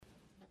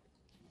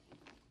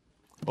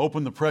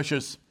open the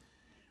precious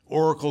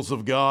oracles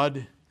of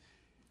God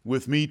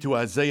with me to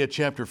Isaiah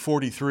chapter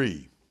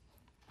 43.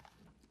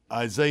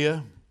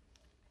 Isaiah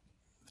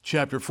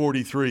chapter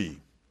 43.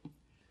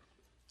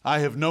 I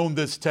have known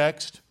this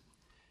text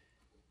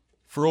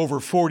for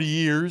over 40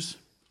 years,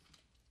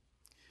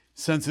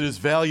 since it is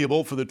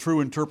valuable for the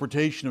true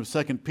interpretation of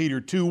 2 Peter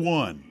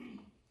 2:1.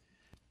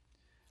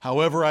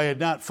 However, I had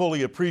not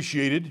fully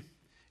appreciated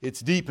its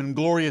deep and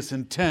glorious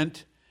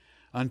intent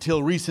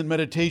until recent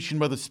meditation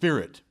by the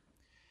Spirit.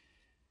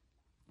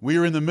 We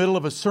are in the middle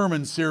of a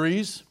sermon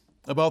series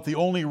about the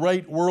only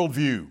right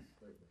worldview,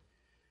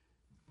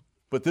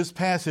 but this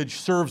passage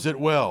serves it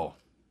well.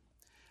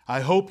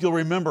 I hope you'll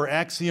remember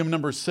axiom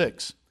number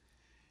 6.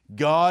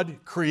 God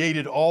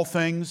created all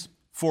things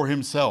for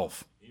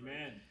himself.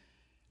 Amen.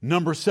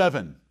 Number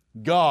 7,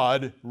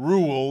 God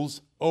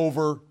rules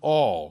over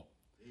all.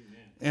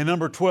 Amen. And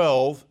number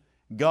 12,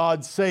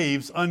 God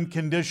saves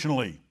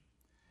unconditionally.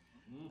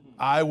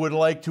 I would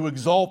like to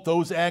exalt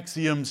those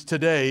axioms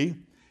today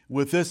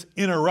with this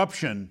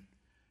interruption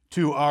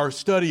to our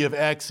study of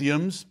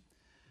axioms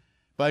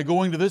by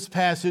going to this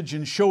passage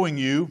and showing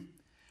you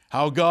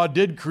how God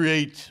did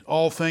create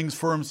all things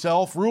for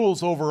himself,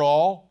 rules over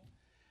all,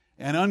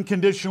 and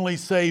unconditionally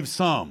saves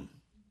some.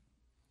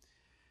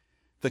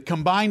 The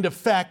combined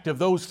effect of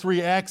those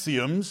three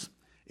axioms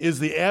is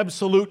the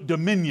absolute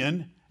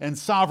dominion and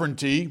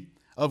sovereignty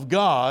of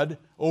God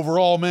over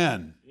all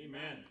men.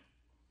 Amen.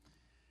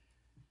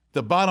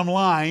 The bottom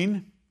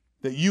line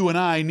that you and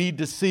I need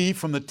to see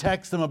from the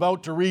text I'm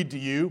about to read to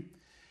you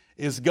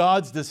is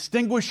God's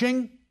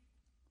distinguishing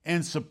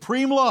and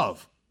supreme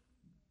love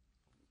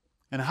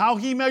and how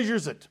he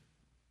measures it.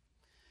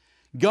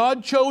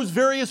 God chose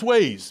various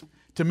ways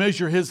to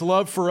measure his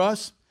love for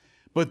us,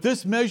 but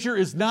this measure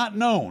is not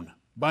known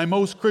by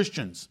most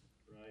Christians.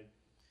 Right.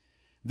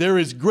 There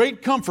is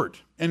great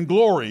comfort and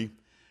glory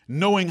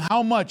knowing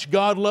how much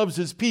God loves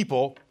his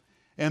people,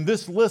 and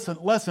this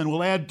lesson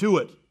will add to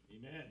it.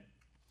 Amen.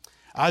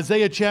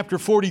 Isaiah chapter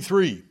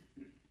 43.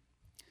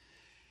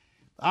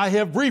 I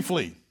have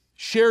briefly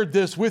shared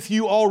this with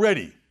you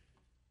already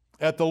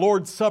at the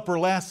Lord's Supper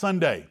last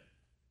Sunday,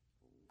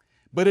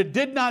 but it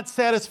did not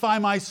satisfy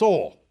my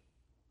soul,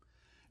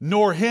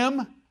 nor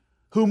him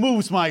who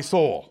moves my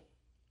soul.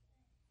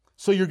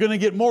 So you're going to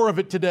get more of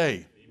it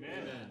today.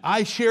 Amen.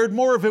 I shared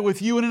more of it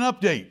with you in an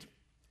update,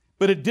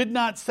 but it did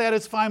not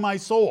satisfy my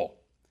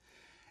soul.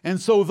 And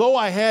so though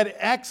I had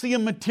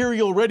axiom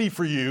material ready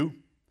for you,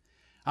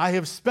 I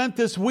have spent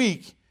this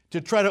week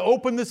to try to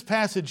open this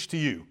passage to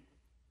you.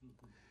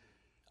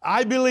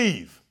 I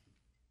believe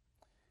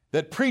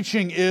that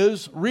preaching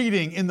is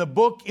reading in the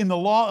book, in the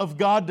law of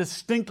God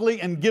distinctly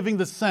and giving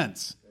the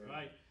sense.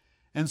 Right.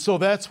 And so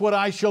that's what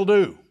I shall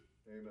do.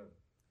 Amen.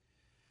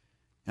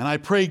 And I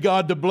pray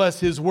God to bless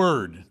his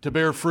word to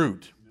bear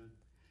fruit. Amen.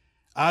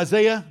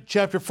 Isaiah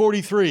chapter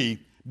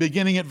 43,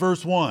 beginning at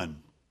verse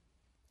 1.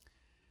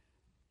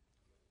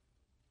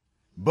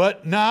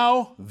 But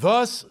now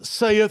thus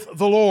saith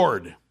the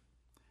Lord,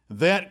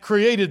 that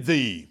created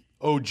thee,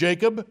 O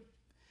Jacob,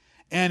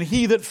 and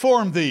he that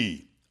formed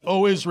thee,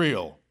 O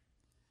Israel,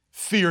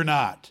 fear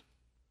not.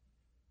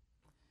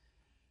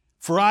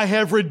 For I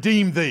have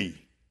redeemed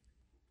thee.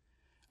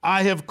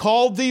 I have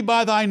called thee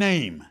by thy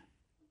name.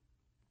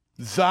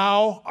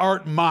 Thou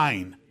art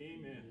mine.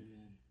 Amen.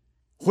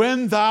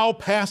 When thou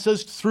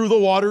passest through the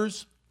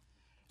waters,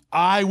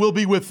 I will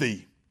be with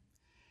thee.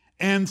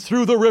 And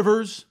through the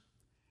rivers,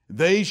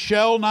 they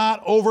shall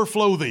not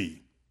overflow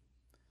thee.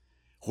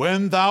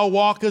 When thou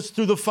walkest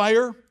through the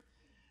fire,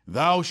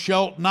 thou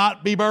shalt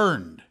not be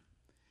burned,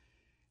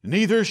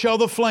 neither shall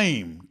the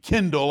flame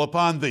kindle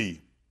upon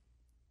thee.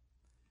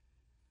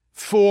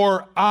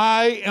 For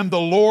I am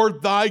the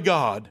Lord thy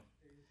God,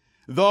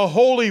 the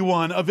Holy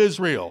One of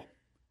Israel,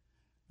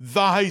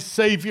 thy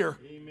Savior.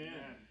 Amen.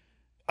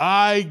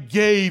 I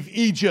gave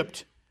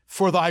Egypt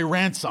for thy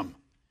ransom,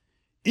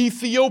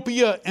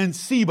 Ethiopia and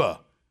Seba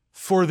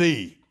for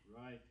thee.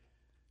 Right.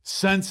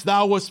 Since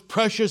thou wast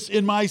precious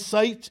in my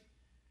sight,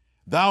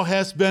 thou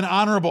hast been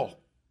honorable,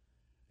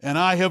 and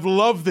I have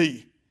loved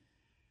thee.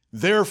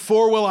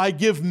 Therefore will I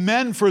give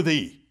men for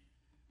thee,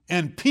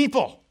 and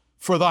people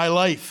for thy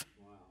life.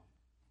 Wow.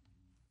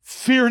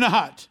 Fear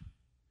not,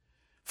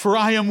 for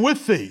I am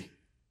with thee.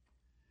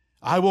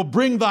 I will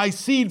bring thy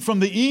seed from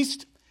the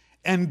east,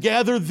 and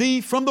gather thee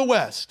from the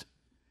west.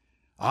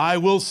 I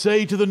will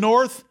say to the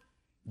north,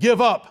 give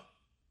up,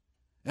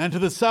 and to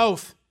the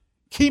south,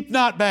 keep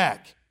not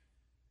back.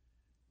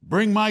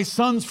 Bring my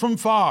sons from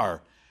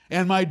far,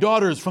 and my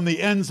daughters from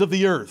the ends of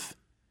the earth,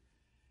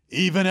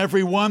 even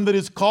every one that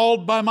is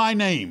called by my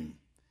name.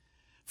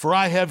 For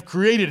I have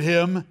created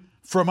him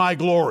for my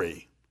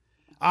glory.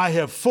 I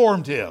have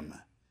formed him.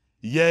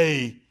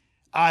 Yea,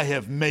 I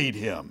have made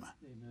him.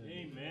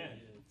 Amen.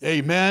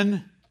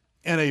 Amen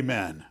and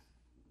amen.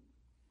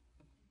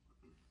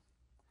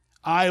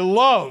 I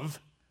love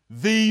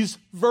these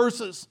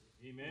verses,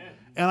 Amen.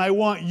 and I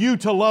want you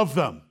to love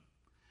them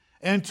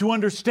and to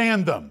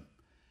understand them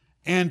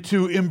and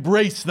to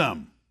embrace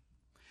them.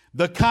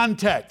 The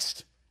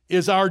context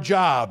is our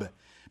job,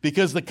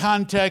 because the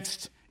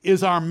context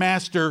is our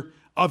master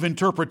of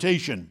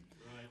interpretation.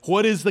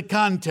 What is the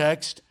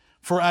context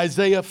for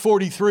Isaiah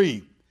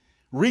 43?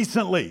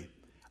 Recently,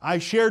 I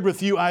shared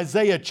with you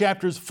Isaiah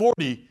chapters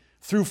 40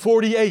 through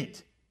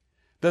 48,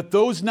 that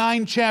those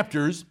 9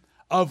 chapters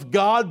of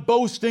God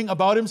boasting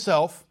about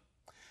himself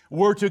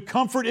were to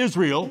comfort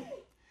Israel,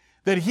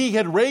 that he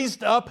had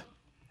raised up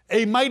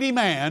a mighty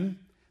man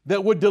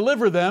that would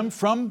deliver them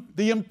from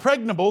the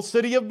impregnable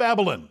city of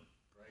Babylon.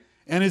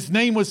 And his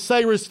name was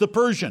Cyrus the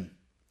Persian.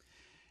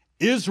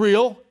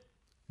 Israel,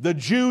 the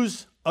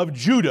Jews of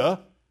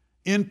Judah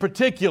in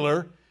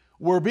particular,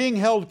 were being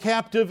held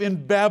captive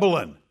in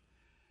Babylon,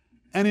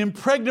 an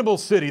impregnable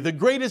city, the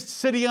greatest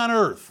city on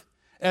earth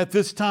at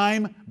this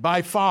time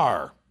by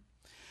far.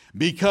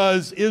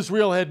 Because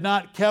Israel had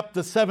not kept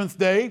the 7th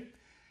day,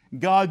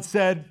 God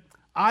said,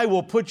 I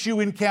will put you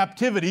in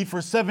captivity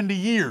for 70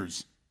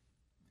 years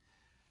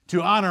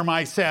to honor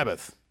my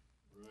Sabbath.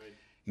 Right.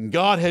 And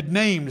God had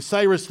named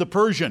Cyrus the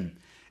Persian.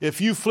 If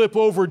you flip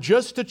over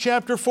just to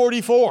chapter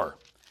 44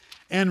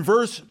 and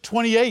verse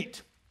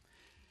 28,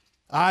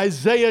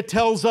 Isaiah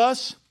tells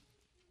us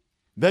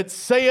that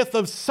saith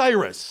of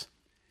Cyrus,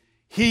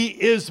 he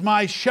is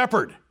my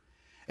shepherd,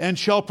 and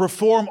shall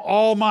perform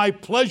all my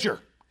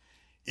pleasure,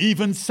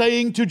 even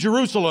saying to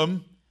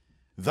Jerusalem,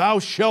 thou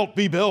shalt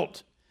be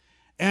built,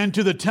 and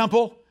to the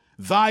temple,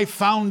 thy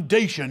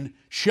foundation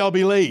shall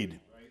be laid.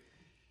 Right.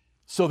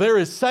 So there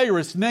is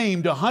Cyrus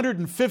named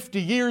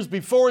 150 years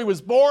before he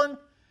was born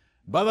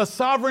by the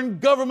sovereign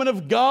government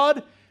of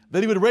God,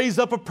 that he would raise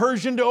up a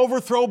Persian to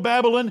overthrow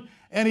Babylon,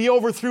 and he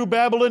overthrew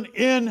Babylon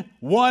in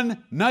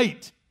one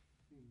night.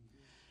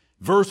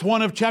 Verse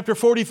 1 of chapter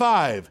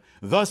 45,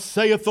 thus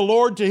saith the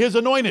Lord to his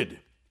anointed,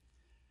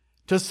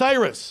 to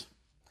Cyrus.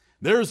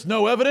 There's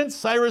no evidence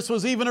Cyrus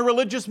was even a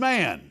religious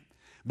man,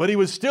 but he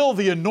was still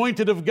the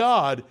anointed of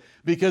God,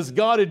 because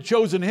God had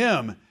chosen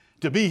him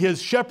to be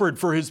his shepherd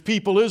for his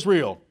people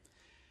Israel,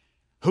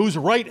 whose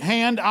right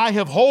hand I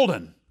have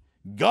holden.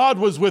 God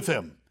was with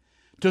him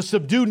to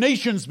subdue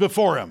nations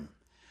before him,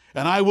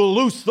 and I will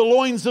loose the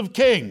loins of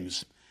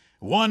kings,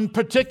 one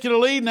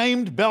particularly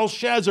named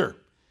Belshazzar,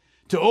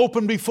 to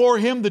open before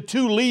him the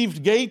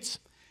 2-leaved gates,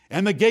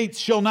 and the gates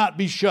shall not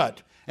be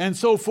shut, and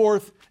so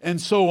forth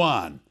and so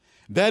on.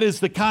 That is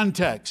the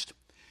context.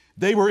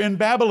 They were in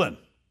Babylon.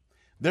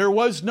 There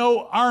was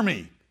no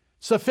army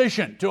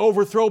sufficient to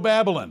overthrow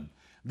Babylon.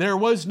 There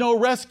was no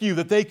rescue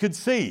that they could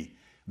see.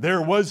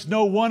 There was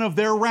no one of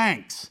their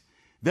ranks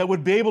that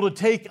would be able to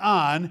take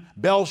on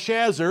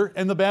Belshazzar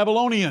and the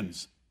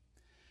Babylonians.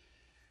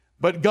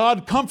 But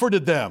God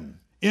comforted them.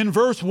 In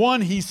verse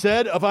 1, he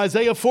said of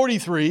Isaiah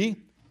 43,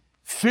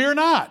 fear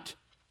not.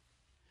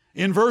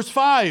 In verse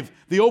 5,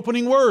 the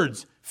opening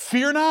words,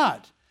 fear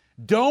not.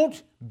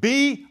 Don't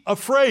be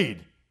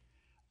afraid.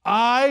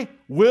 I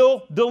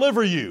will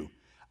deliver you.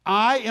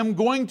 I am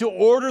going to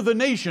order the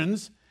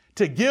nations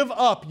to give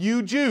up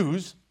you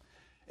Jews,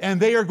 and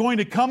they are going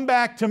to come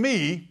back to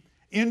me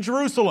in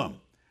Jerusalem.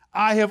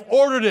 I have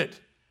ordered it.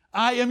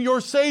 I am your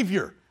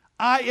Savior.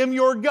 I am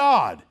your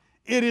God.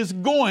 It is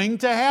going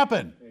to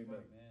happen. Amen.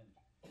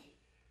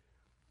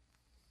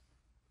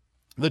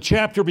 The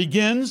chapter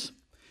begins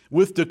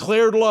with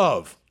declared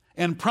love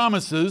and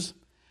promises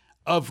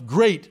of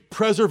great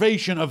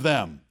preservation of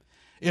them.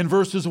 In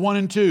verses 1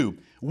 and 2,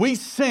 we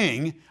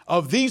sing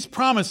of these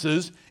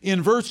promises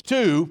in verse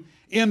 2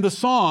 in the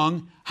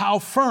song, How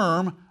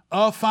Firm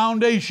a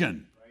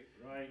Foundation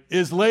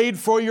is Laid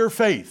for Your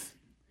Faith.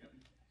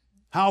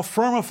 How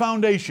firm a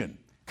foundation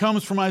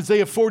comes from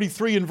Isaiah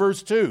 43 and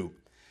verse 2.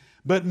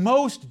 But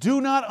most do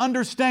not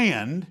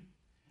understand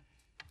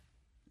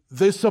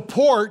the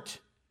support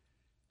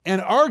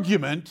and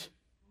argument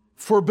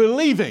for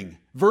believing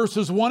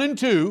verses 1 and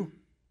 2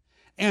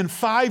 and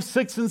 5,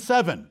 6, and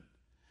 7.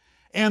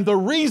 And the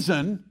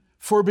reason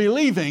for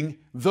believing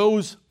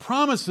those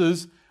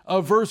promises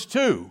of verse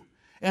 2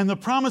 and the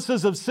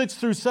promises of 6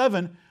 through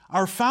 7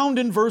 are found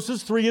in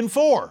verses 3 and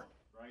 4.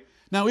 Right.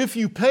 Now, if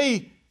you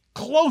pay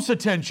close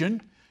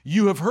attention,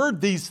 you have heard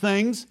these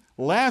things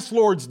last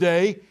Lord's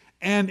Day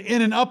and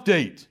in an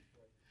update.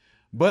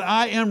 But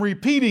I am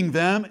repeating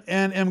them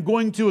and am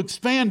going to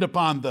expand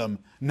upon them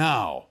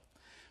now.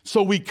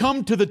 So we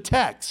come to the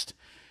text,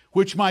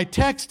 which my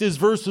text is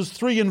verses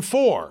 3 and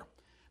 4.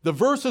 The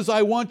verses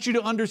I want you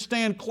to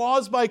understand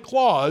clause by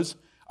clause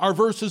are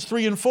verses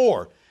 3 and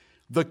 4.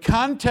 The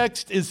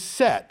context is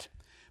set.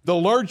 The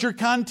larger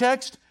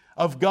context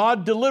of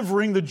God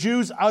delivering the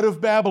Jews out of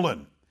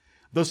Babylon.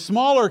 The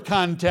smaller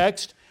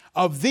context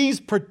of these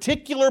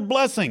particular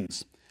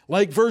blessings,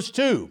 like verse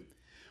 2.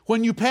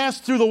 When you pass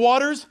through the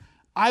waters,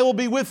 I will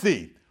be with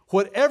thee.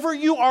 Whatever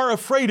you are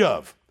afraid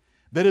of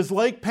that is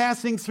like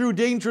passing through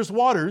dangerous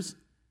waters,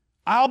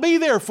 I'll be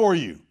there for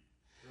you.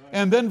 Right.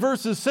 And then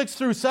verses 6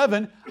 through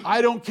 7,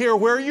 I don't care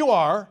where you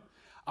are.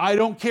 I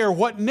don't care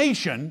what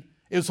nation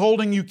is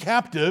holding you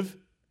captive.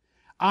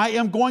 I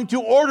am going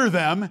to order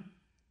them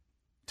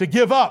to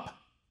give up,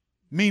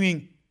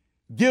 meaning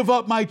give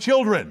up my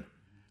children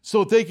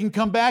so that they can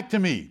come back to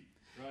me.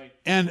 Right.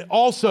 And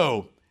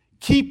also,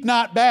 keep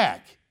not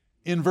back.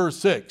 in verse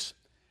 6.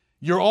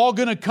 You're all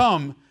going to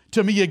come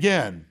to me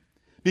again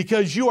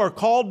because you are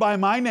called by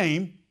my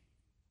name,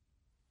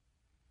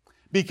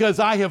 because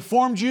I have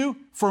formed you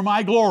for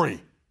my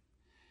glory.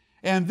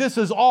 And this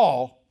is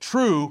all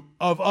true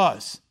of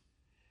us.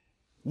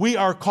 We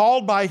are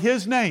called by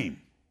his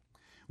name.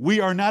 We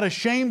are not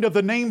ashamed of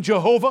the name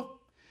Jehovah,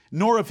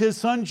 nor of his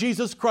Son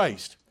Jesus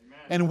Christ. Amen.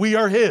 And we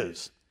are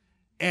his,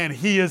 and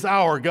he is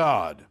our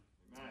God.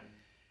 Amen.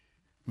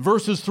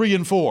 Verses 3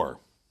 and 4.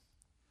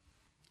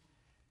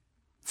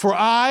 For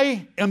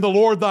I am the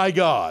Lord thy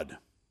God.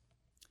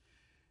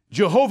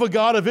 Jehovah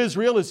God of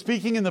Israel is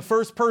speaking in the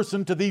first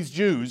person to these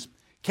Jews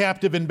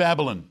captive in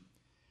Babylon.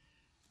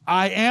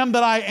 I am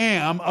that I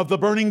am of the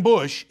burning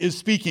bush is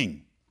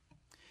speaking.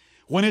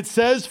 When it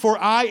says, for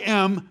I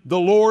am the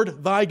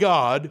Lord thy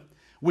God,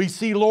 we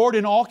see Lord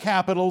in all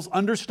capitals,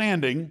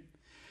 understanding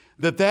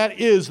that that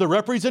is the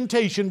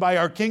representation by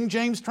our King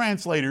James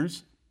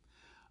translators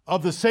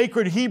of the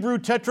sacred Hebrew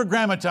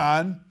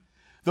tetragrammaton,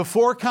 the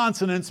four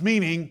consonants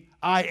meaning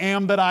I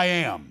am that I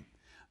am.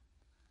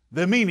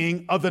 The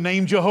meaning of the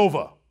name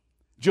Jehovah.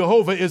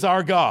 Jehovah is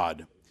our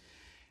God.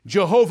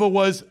 Jehovah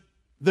was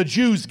the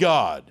Jews'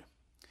 God.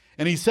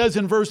 And he says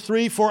in verse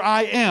 3, for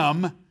I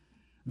am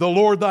the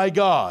Lord thy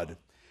God.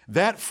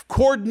 That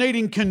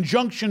coordinating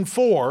conjunction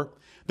for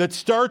that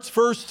starts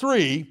verse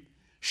 3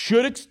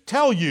 should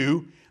tell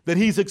you that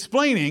he's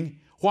explaining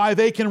why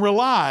they can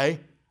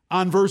rely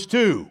on verse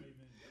 2.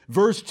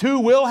 Verse 2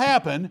 will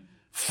happen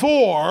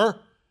for,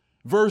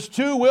 verse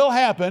 2 will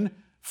happen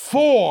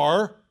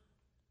for,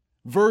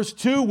 verse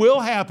 2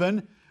 will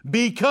happen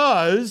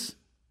because,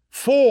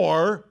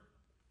 for,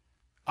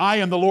 I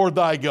am the Lord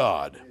thy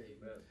God. Amen.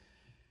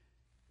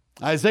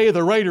 Isaiah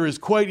the writer is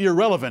quite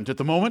irrelevant at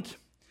the moment,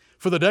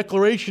 for the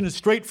declaration is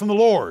straight from the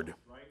Lord.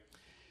 Right.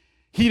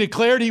 He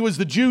declared he was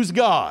the Jews'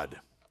 God.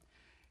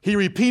 He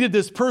repeated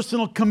this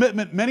personal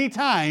commitment many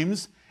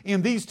times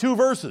in these two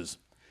verses.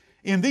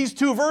 In these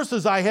two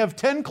verses, I have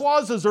 10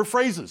 clauses or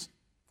phrases,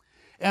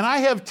 and I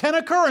have 10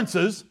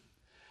 occurrences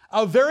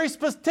of very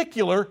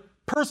particular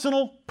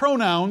personal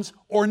pronouns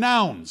or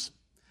nouns.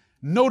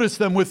 Notice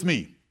them with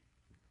me.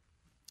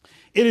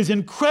 It is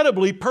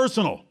incredibly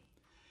personal.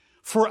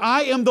 For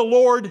I am the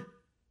Lord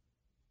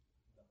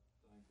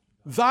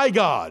thy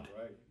God.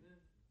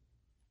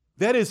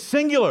 That is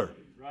singular.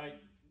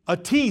 A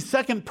T,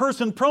 second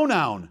person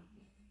pronoun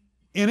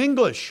in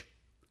English,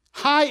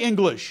 High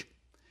English.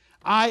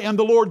 I am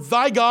the Lord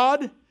thy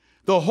God,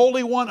 the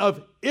Holy One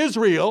of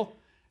Israel,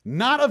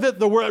 not of it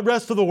the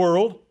rest of the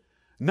world,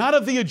 not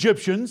of the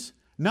Egyptians,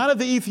 not of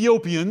the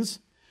Ethiopians,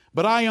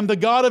 but I am the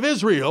God of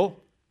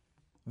Israel,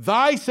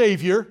 thy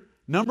Savior.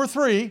 Number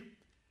 3,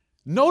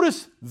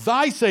 notice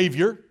thy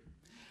Savior.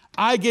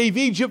 I gave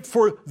Egypt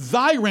for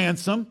thy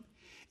ransom,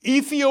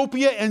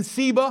 Ethiopia and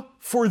Seba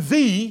for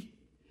thee.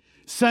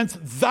 Since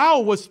thou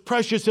wast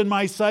precious in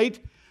my sight,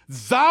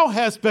 thou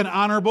hast been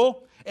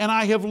honorable, and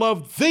I have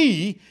loved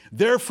thee.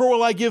 Therefore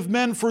will I give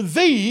men for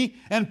thee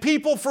and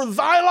people for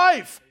thy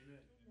life.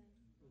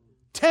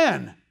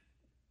 10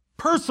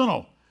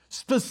 personal,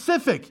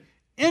 specific,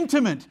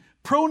 intimate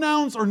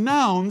pronouns or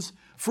nouns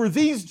for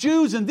these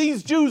Jews and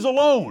these Jews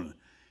alone.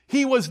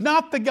 He was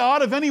not the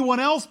God of anyone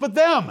else but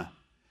them.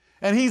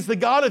 And he's the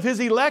God of his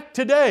elect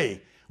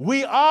today.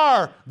 We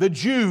are the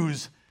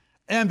Jews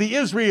and the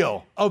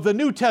Israel of the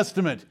New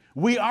Testament.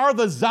 We are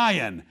the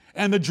Zion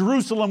and the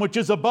Jerusalem which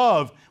is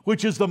above,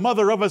 which is the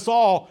mother of us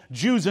all,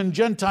 Jews and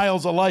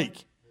Gentiles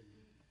alike.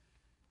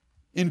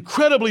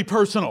 Incredibly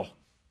personal.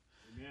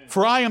 Amen.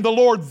 For I am the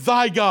Lord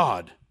thy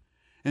God.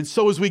 And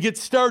so as we get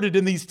started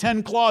in these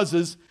 10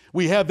 clauses,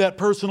 we have that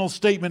personal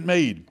statement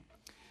made.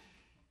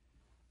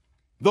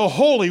 The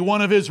Holy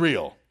One of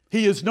Israel.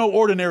 He is no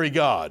ordinary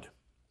God.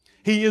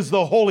 He is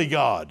the Holy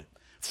God,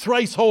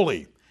 thrice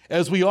holy,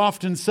 as we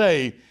often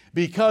say,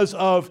 because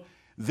of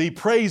the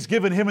praise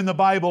given him in the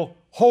Bible,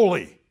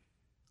 holy,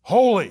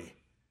 holy,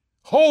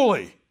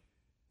 holy,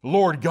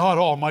 Lord God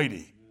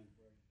Almighty.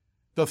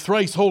 The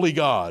thrice holy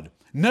God.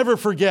 Never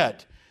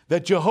forget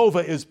that Jehovah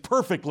is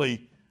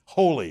perfectly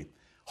holy.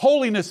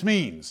 Holiness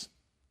means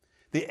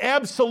the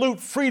absolute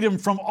freedom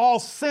from all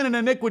sin and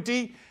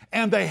iniquity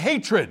and the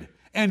hatred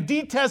and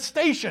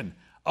detestation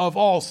of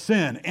all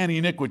sin and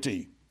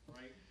iniquity.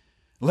 Right.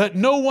 Let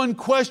no one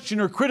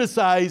question or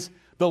criticize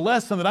the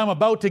lesson that I'm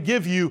about to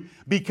give you,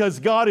 because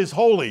God is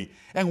holy.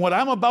 And what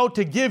I'm about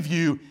to give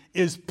you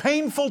is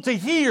painful to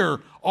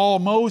hear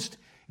almost,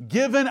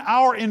 given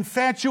our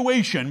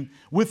infatuation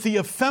with the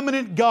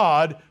effeminate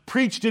God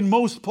preached in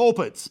most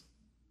pulpits.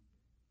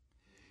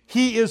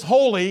 He is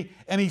holy,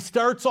 and he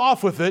starts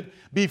off with it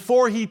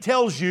before he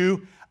tells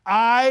you,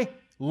 I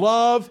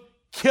love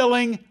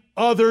killing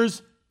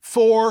others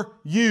for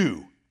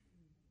you.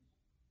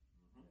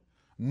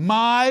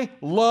 My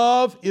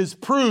love is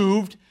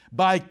proved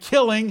by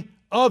killing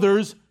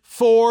others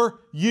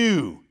for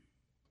you.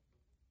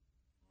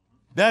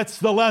 That's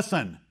the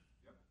lesson.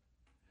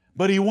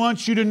 But he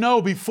wants you to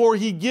know before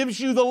he gives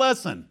you the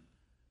lesson,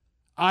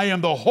 I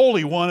am the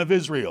Holy One of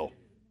Israel.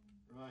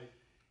 Right.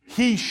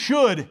 He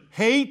should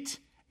hate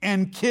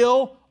and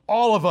kill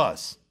all of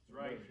us.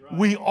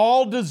 We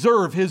all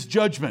deserve His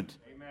judgment.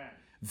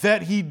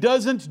 That He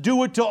doesn't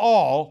do it to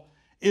all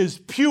is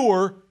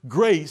pure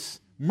grace,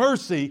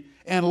 mercy,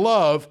 and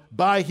love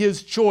by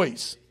His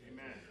choice.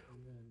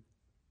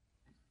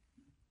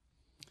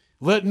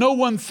 Let no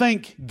one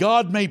think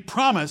God may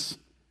promise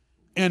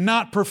and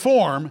not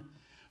perform,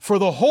 for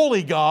the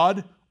holy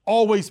God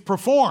always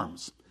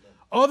performs.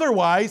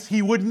 Otherwise,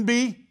 He wouldn't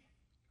be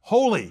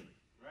holy.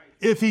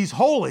 If He's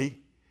holy,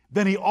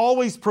 then He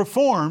always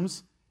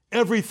performs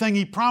everything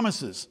He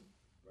promises.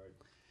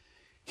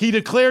 He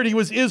declared He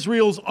was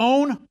Israel's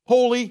own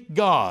holy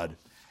God,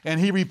 and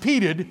He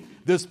repeated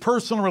this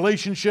personal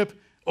relationship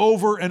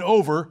over and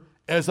over,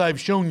 as I've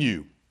shown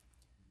you.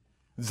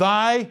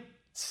 Thy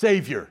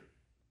Savior.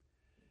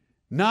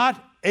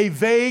 Not a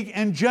vague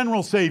and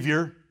general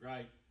Savior.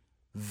 Right.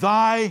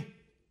 Thy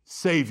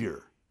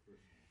Savior.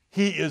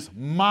 He is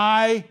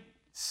my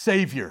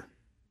Savior.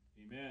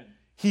 Amen.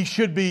 He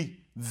should be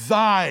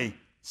thy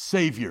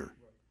Savior.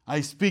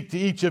 I speak to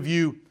each of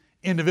you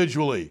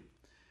individually.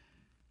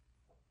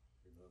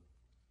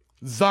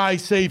 Thy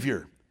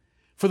Savior.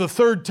 For the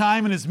third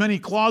time in as many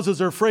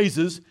clauses or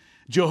phrases,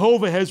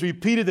 Jehovah has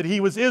repeated that He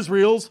was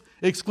Israel's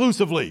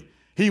exclusively.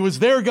 He was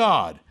their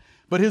God.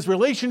 But His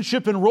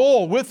relationship and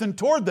role with and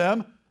toward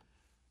them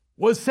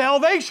was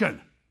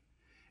salvation.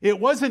 It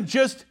wasn't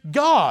just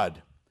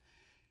God.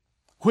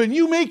 When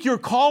you make your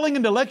calling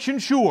and election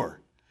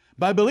sure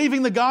by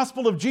believing the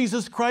gospel of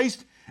Jesus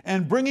Christ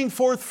and bringing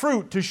forth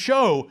fruit to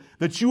show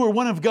that you are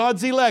one of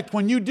God's elect,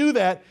 when you do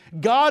that,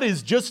 God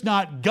is just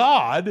not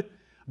God,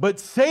 but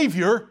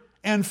Savior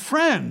and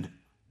friend.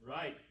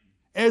 Right.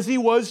 As He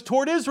was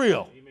toward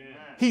Israel. Amen.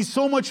 He's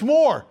so much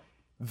more.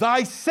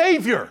 Thy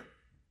Savior.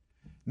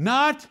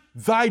 Not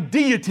thy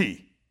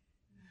deity,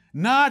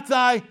 not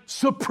thy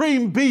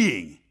supreme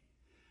being,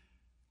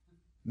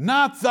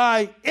 not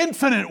thy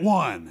infinite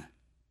one,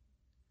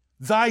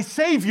 thy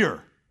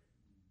Savior.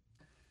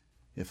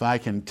 If I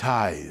can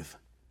tithe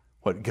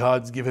what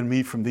God's given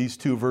me from these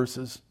two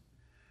verses,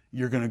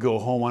 you're going to go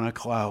home on a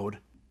cloud.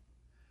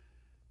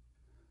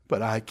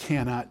 But I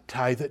cannot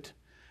tithe it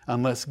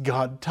unless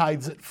God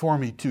tithes it for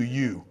me to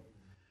you.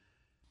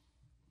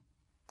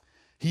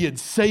 He had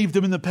saved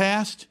them in the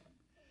past,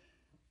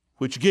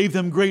 which gave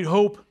them great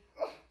hope,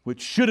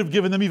 which should have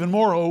given them even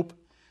more hope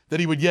that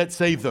He would yet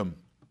save them.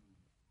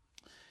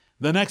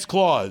 The next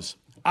clause,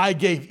 I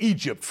gave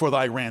Egypt for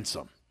thy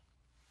ransom.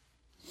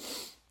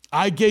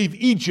 I gave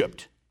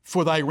Egypt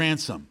for thy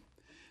ransom.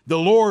 The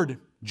Lord,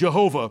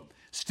 Jehovah,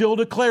 still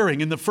declaring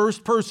in the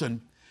first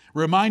person,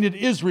 reminded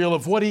Israel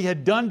of what He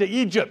had done to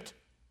Egypt.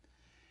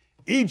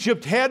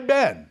 Egypt had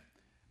been,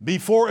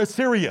 before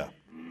Assyria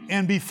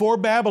and before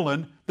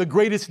Babylon, the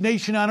greatest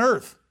nation on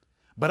earth.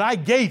 But I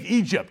gave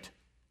Egypt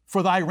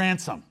for thy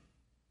ransom.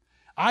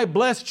 I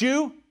blessed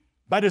you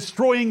by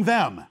destroying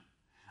them.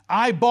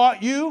 I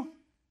bought you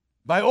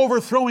by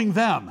overthrowing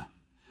them.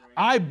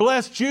 I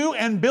blessed you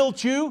and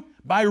built you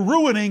by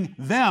ruining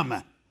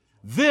them.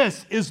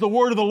 This is the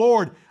word of the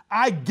Lord.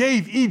 I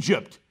gave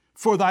Egypt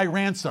for thy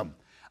ransom.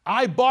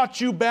 I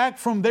bought you back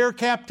from their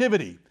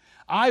captivity.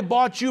 I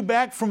bought you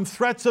back from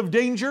threats of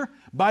danger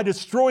by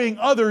destroying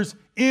others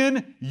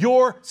in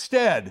your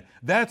stead.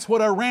 That's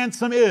what a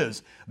ransom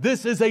is.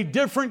 This is a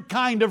different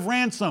kind of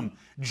ransom.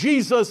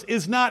 Jesus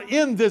is not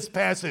in this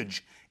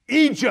passage.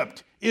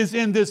 Egypt is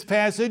in this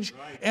passage,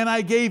 and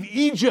I gave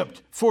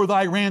Egypt for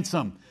thy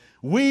ransom.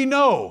 We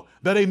know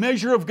that a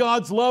measure of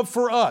God's love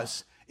for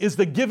us is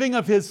the giving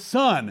of His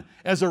Son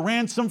as a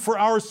ransom for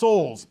our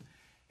souls.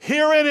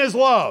 Herein is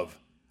love,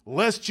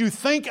 lest you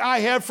think I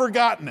have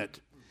forgotten it.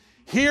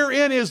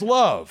 Herein is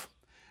love,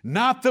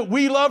 not that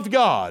we loved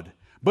God,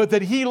 but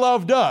that He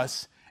loved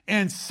us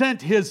and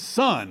sent His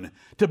Son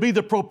to be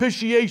the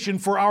propitiation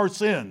for our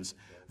sins.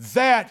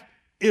 That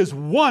is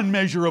one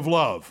measure of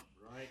love.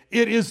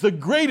 It is the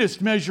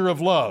greatest measure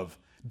of love.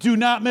 Do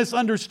not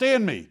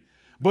misunderstand me.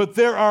 But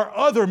there are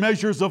other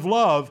measures of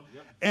love,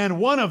 and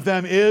one of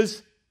them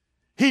is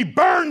He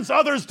burns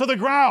others to the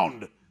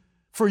ground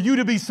for you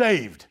to be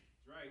saved.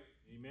 Right.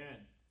 Amen.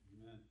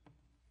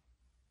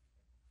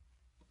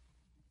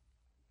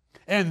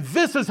 And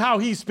this is how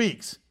He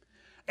speaks.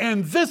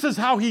 And this is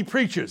how He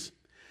preaches.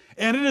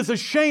 And it is a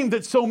shame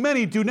that so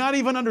many do not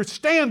even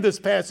understand this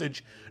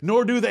passage,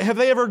 nor have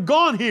they ever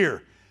gone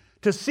here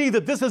to see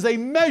that this is a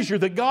measure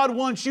that God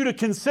wants you to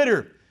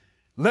consider.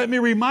 Let me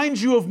remind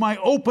you of my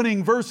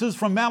opening verses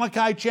from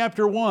Malachi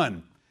chapter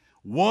 1.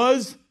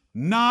 Was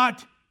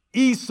not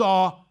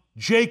Esau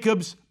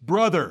Jacob's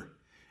brother?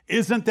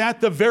 Isn't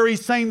that the very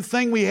same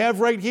thing we have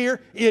right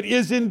here? It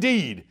is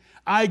indeed.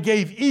 I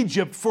gave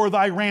Egypt for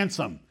thy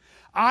ransom.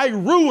 I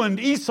ruined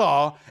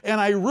Esau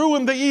and I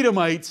ruined the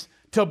Edomites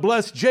to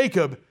bless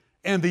Jacob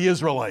and the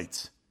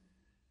Israelites.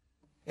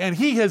 And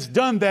He has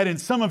done that in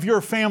some of your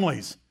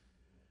families.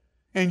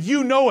 And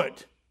you know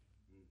it.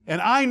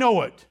 And I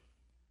know it.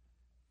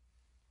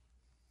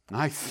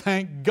 I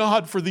thank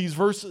God for these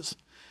verses.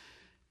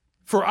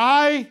 For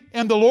I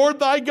am the Lord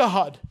thy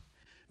God,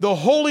 the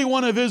Holy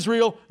One of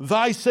Israel,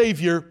 thy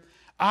Savior.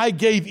 I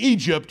gave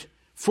Egypt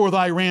for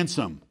thy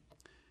ransom.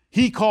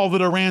 He called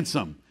it a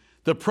ransom,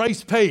 the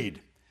price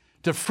paid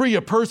to free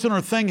a person or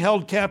thing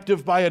held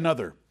captive by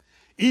another.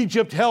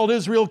 Egypt held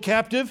Israel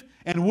captive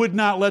and would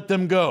not let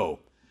them go.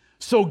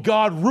 So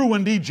God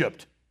ruined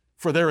Egypt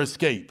for their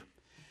escape.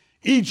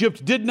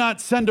 Egypt did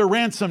not send a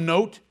ransom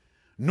note,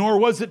 nor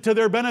was it to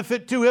their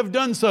benefit to have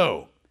done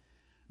so,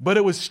 but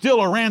it was still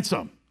a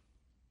ransom.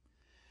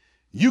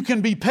 You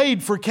can be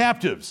paid for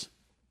captives.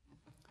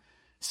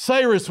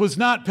 Cyrus was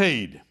not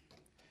paid.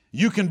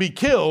 You can be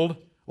killed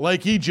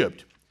like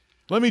Egypt.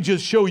 Let me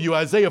just show you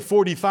Isaiah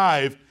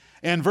 45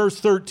 and verse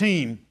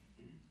 13.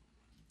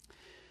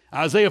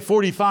 Isaiah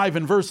 45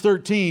 and verse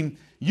 13,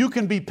 you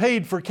can be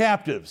paid for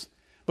captives.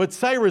 But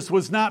Cyrus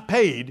was not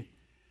paid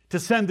to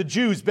send the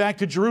Jews back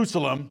to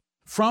Jerusalem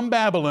from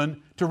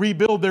Babylon to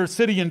rebuild their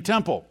city and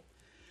temple.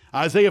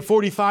 Isaiah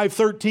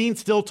 45:13,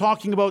 still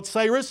talking about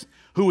Cyrus,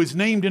 who is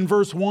named in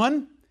verse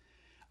 1.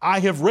 I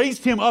have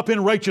raised him up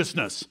in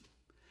righteousness,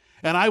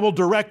 and I will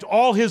direct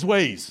all his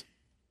ways.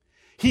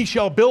 He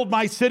shall build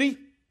my city,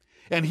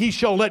 and he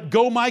shall let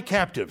go my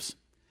captives,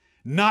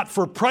 not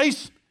for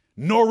price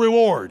nor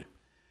reward,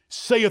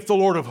 saith the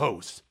Lord of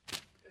hosts.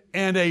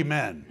 And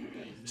amen.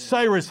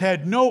 Cyrus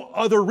had no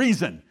other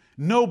reason,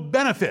 no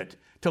benefit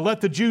to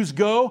let the Jews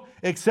go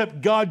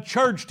except God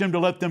charged him to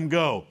let them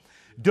go.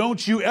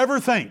 Don't you ever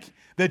think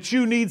that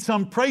you need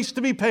some price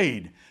to be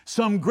paid,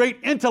 some great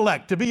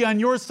intellect to be on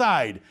your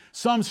side,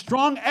 some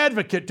strong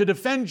advocate to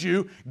defend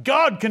you.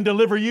 God can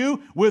deliver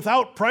you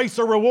without price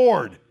or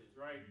reward.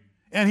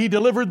 And he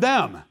delivered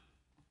them.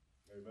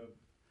 Amen.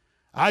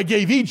 I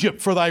gave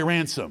Egypt for thy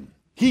ransom.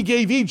 He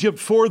gave Egypt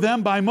for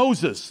them by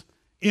Moses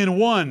in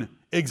one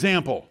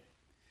example.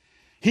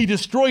 He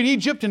destroyed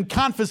Egypt and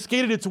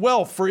confiscated its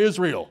wealth for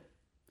Israel.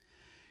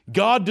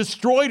 God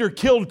destroyed or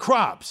killed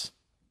crops,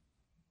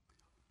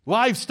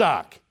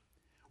 livestock,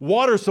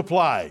 water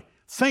supply.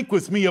 Think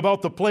with me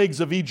about the plagues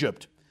of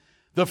Egypt.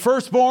 The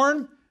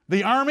firstborn,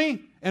 the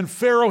army, and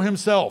Pharaoh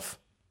himself.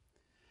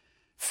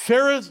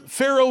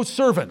 Pharaoh's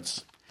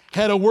servants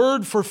had a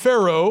word for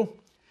Pharaoh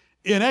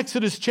in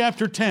Exodus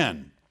chapter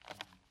 10.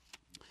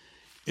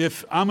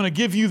 If I'm going to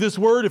give you this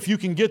word, if you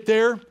can get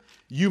there,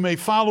 you may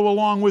follow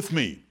along with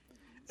me.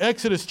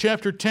 Exodus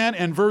chapter 10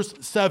 and verse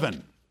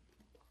 7.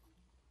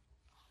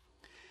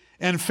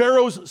 And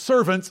Pharaoh's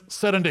servants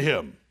said unto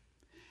him,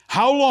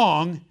 how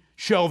long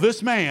shall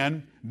this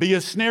man be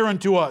a snare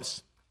unto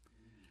us?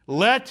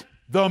 Let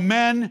the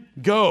men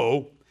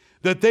go,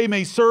 that they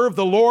may serve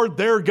the Lord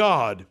their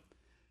God.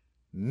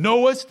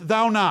 Knowest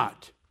thou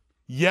not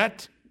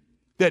yet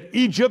that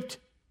Egypt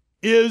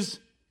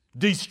is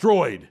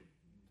destroyed?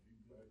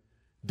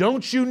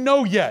 Don't you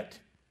know yet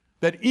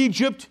that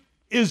Egypt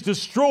is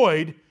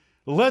destroyed?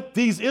 Let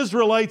these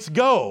Israelites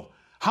go.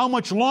 How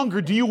much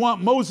longer do you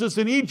want Moses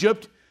in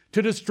Egypt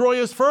to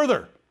destroy us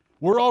further?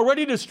 We're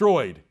already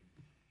destroyed.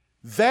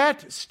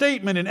 That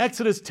statement in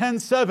Exodus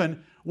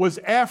 10:7 was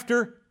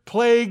after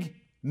plague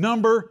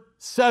number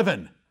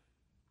 7.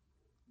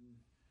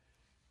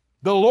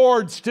 The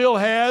Lord still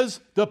has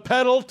the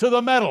pedal to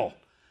the metal,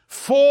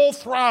 full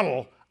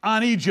throttle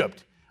on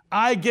Egypt.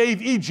 I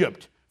gave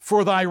Egypt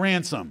for thy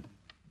ransom.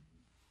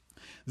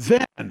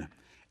 Then,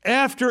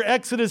 after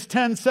Exodus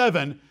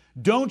 10:7,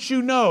 don't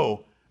you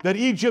know that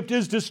Egypt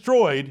is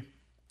destroyed?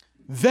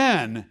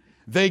 Then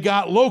they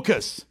got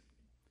locusts.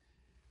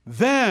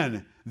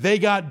 Then they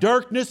got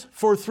darkness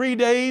for 3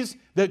 days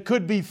that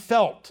could be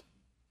felt.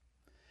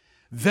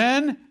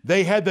 Then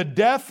they had the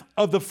death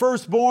of the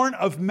firstborn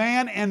of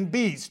man and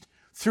beast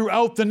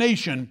throughout the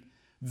nation.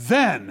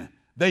 Then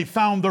they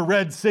found the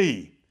Red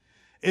Sea.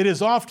 It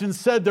is often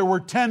said there were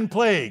 10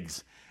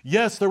 plagues.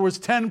 Yes, there was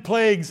 10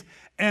 plagues,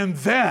 and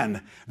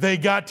then they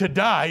got to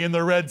die in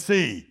the Red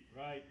Sea.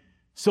 Right.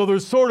 So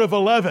there's sort of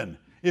 11,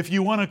 if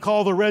you want to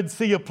call the Red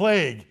Sea a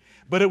plague,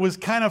 but it was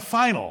kind of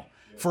final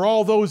for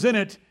all those in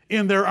it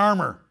in their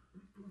armor.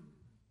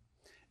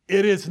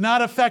 It is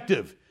not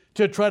effective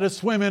to try to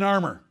swim in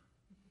armor,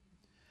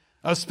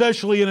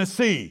 especially in a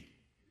sea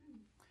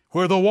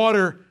where the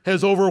water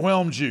has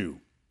overwhelmed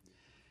you.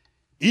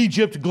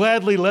 Egypt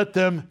gladly let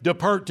them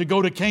depart to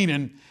go to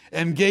Canaan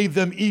and gave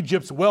them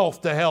Egypt's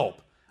wealth to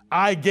help.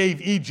 I gave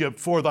Egypt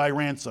for thy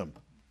ransom.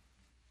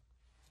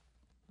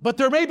 But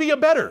there may be a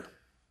better.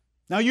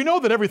 Now you know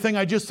that everything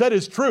I just said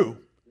is true.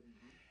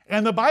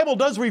 And the Bible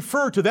does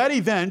refer to that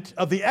event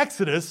of the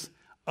Exodus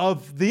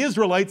of the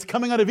Israelites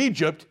coming out of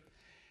Egypt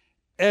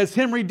as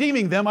him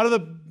redeeming them out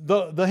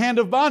of the hand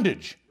of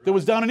bondage that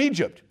was down in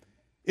Egypt.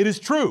 It is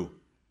true,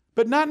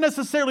 but not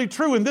necessarily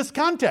true in this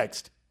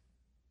context.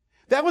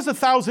 That was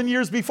 1,000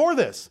 years before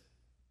this.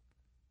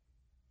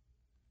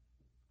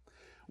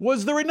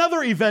 Was there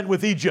another event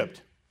with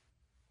Egypt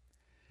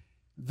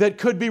that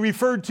could be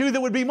referred to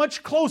that would be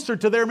much closer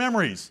to their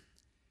memories?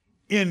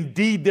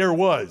 Indeed, there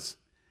was.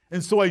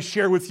 And so I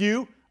share with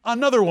you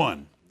another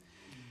one.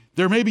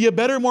 There may be a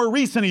better, more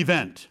recent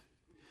event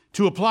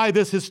to apply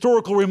this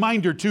historical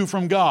reminder to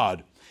from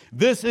God.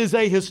 This is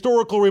a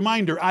historical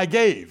reminder I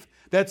gave.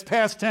 That's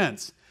past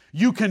tense.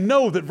 you can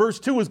know that verse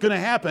 2 is going to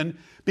happen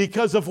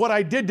because of what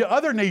I did to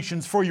other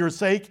nations for your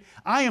sake,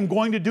 I am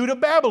going to do to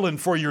Babylon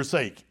for your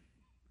sake.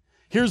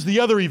 Here's the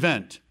other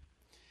event.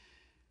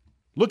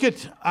 Look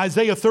at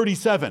Isaiah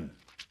 37.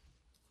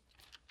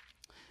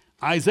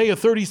 Isaiah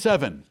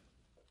 37.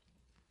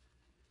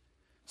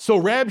 So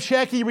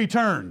Rabshakeh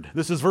returned.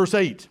 This is verse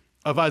 8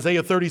 of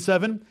Isaiah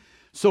 37.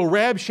 So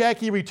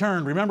Rabshakeh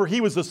returned. Remember,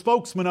 he was the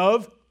spokesman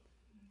of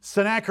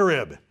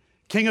Sennacherib,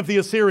 king of the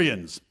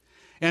Assyrians,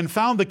 and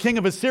found the king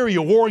of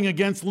Assyria warring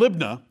against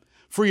Libnah,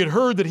 for he had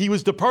heard that he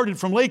was departed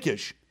from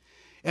Lachish.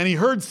 And he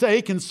heard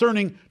say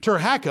concerning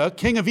Tirhakah,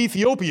 king of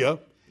Ethiopia,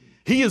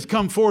 he is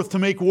come forth to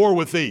make war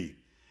with thee.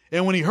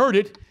 And when he heard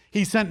it,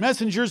 he sent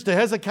messengers to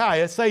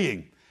Hezekiah,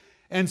 saying,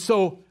 and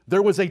so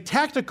there was a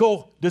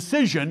tactical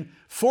decision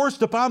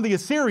forced upon the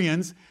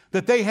Assyrians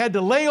that they had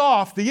to lay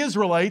off the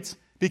Israelites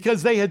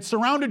because they had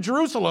surrounded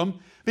Jerusalem,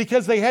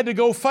 because they had to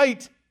go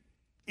fight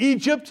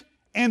Egypt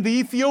and the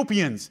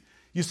Ethiopians.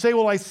 You say,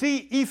 well, I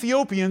see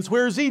Ethiopians.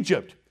 Where's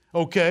Egypt?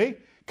 Okay,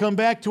 come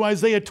back to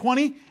Isaiah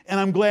 20, and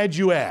I'm glad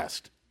you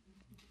asked.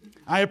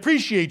 I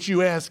appreciate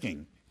you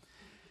asking.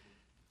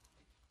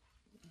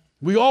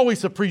 We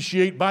always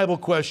appreciate Bible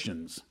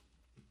questions.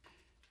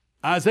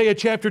 Isaiah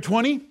chapter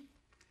 20.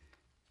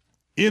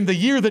 In the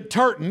year that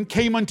Tartan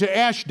came unto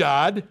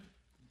Ashdod,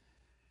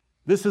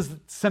 this is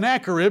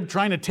Sennacherib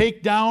trying to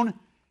take down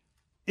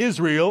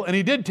Israel, and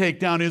he did take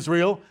down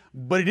Israel,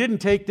 but he didn't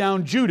take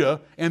down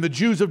Judah and the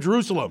Jews of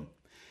Jerusalem.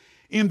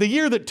 In the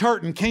year that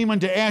Tartan came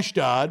unto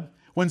Ashdod,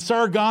 when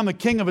Sargon the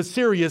king of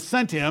Assyria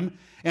sent him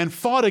and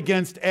fought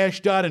against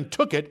Ashdod and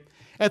took it,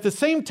 at the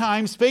same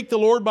time spake the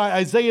Lord by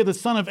Isaiah the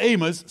son of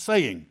Amos,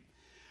 saying,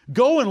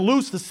 Go and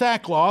loose the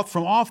sackcloth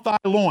from off thy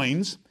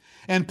loins,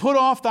 and put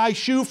off thy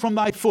shoe from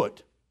thy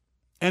foot.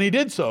 And he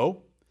did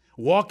so,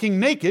 walking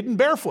naked and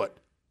barefoot.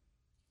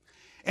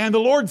 And the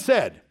Lord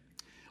said,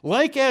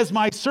 Like as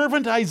my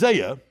servant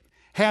Isaiah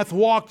hath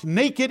walked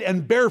naked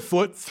and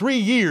barefoot 3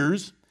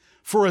 years,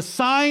 for a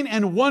sign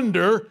and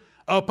wonder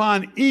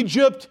upon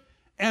Egypt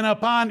and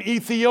upon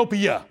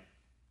Ethiopia,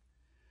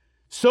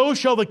 so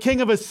shall the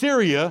king of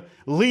Assyria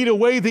lead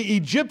away the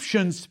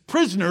Egyptians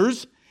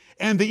prisoners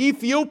and the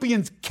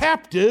Ethiopians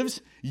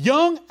captives,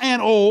 young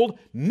and old,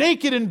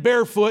 naked and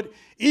barefoot,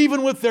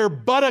 even with their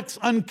buttocks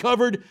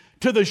uncovered,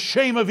 to the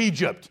shame of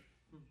Egypt.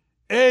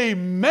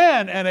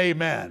 Amen and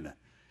amen.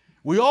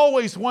 We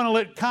always want to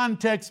let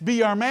context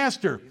be our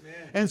master.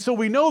 Amen. And so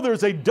we know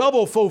there's a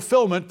double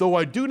fulfillment, though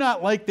I do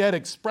not like that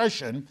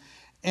expression,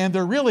 and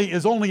there really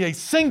is only a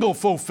single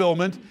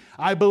fulfillment.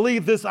 I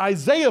believe this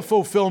Isaiah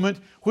fulfillment,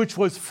 which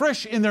was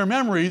fresh in their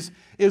memories,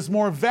 is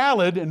more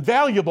valid and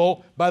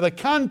valuable by the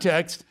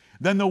context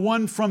than the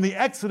one from the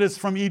Exodus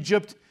from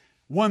Egypt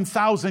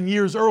 1,000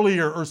 years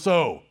earlier or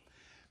so.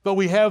 But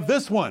we have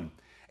this one.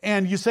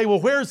 And you say,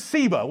 well, where's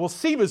Seba? Well,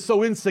 Seba is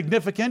so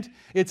insignificant,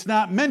 it's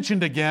not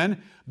mentioned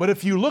again. But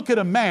if you look at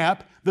a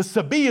map, the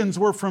Sabaeans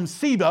were from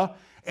Seba,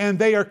 and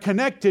they are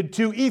connected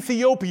to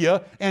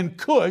Ethiopia and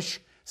Cush,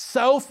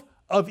 south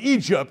of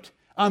Egypt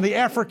on the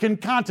African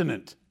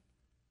continent.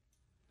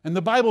 And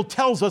the Bible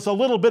tells us a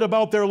little bit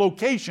about their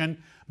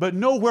location, but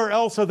nowhere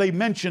else are they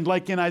mentioned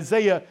like in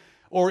Isaiah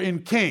or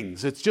in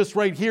Kings. It's just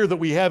right here that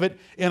we have it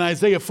in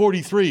Isaiah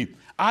 43.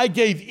 I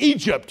gave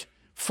Egypt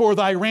for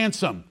thy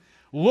ransom.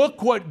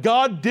 Look what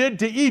God did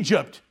to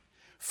Egypt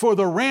for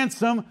the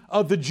ransom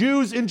of the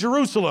Jews in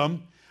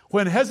Jerusalem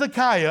when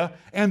Hezekiah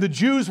and the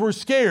Jews were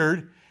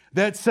scared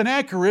that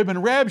Sennacherib and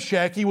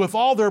Rabshakeh, with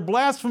all their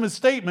blasphemous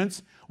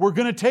statements, were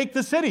going to take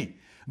the city.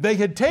 They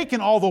had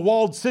taken all the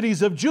walled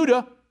cities of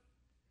Judah.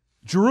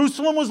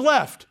 Jerusalem was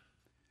left.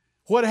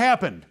 What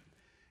happened?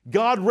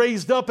 God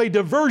raised up a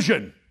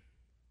diversion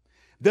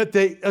that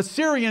the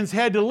Assyrians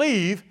had to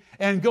leave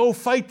and go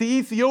fight the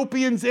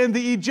Ethiopians and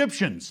the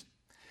Egyptians.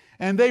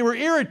 And they were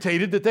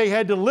irritated that they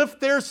had to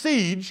lift their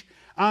siege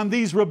on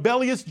these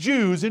rebellious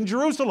Jews in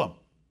Jerusalem.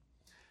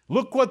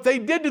 Look what they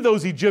did to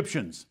those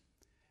Egyptians.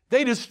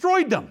 They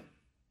destroyed them,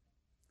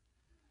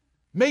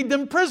 made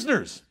them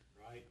prisoners,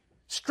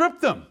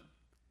 stripped them,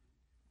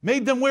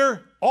 made them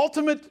wear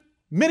ultimate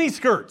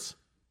miniskirts,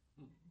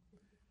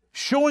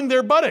 showing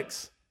their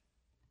buttocks.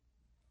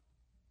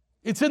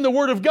 It's in the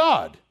Word of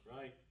God.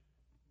 Right.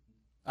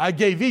 I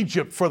gave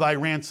Egypt for thy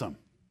ransom.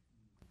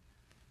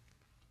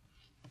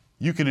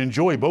 You can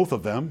enjoy both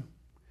of them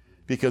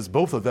because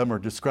both of them are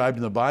described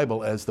in the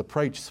Bible as the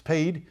price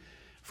paid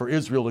for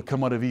Israel to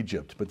come out of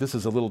Egypt. But this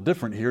is a little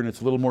different here, and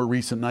it's a little more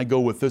recent, and I go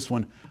with this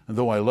one,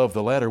 though I love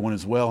the latter one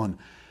as well. And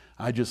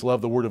I just love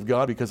the Word of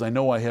God because I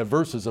know I have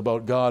verses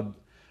about God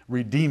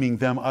redeeming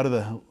them out of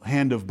the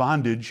hand of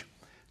bondage,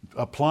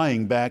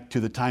 applying back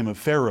to the time of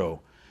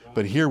Pharaoh.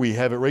 But here we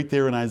have it right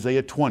there in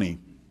Isaiah 20.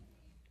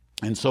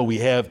 And so we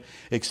have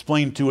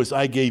explained to us,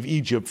 I gave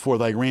Egypt for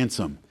thy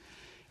ransom.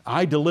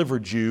 I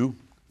delivered you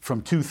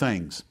from two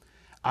things.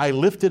 I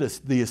lifted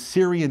the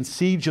Assyrian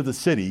siege of the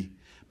city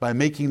by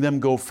making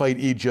them go fight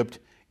Egypt,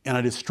 and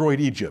I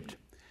destroyed Egypt.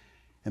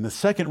 And the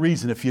second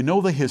reason, if you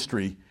know the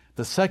history,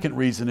 the second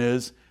reason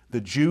is the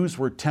Jews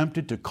were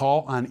tempted to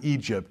call on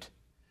Egypt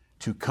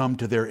to come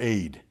to their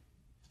aid.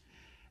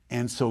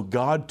 And so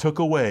God took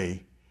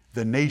away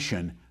the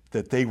nation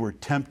that they were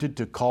tempted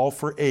to call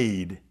for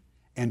aid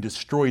and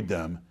destroyed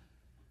them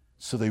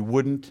so they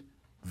wouldn't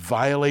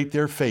violate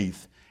their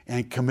faith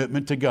and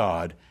commitment to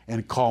God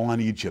and call on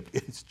Egypt.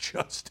 It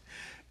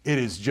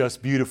is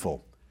just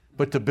beautiful.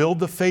 But to build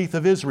the faith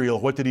of Israel,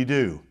 what did he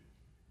do?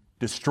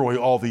 Destroy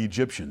all the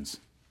Egyptians.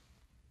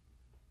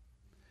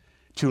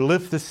 To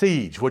lift the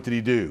siege, what did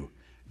he do?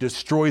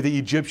 Destroy the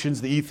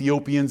Egyptians, the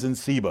Ethiopians, and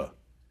Seba.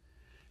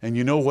 And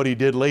you know what he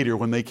did later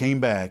when they came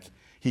back?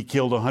 He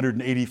killed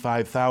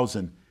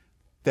 185,000.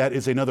 That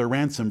is another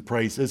ransom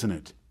price, isn't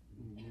it?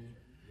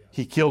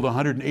 He killed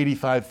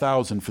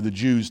 185,000 for the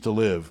Jews to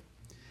live.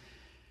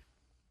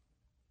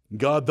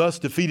 God thus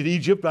defeated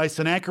Egypt by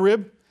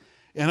Sennacherib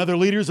and other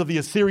leaders of the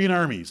Assyrian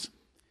armies.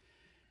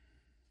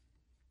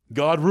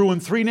 God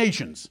ruined 3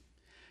 nations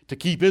to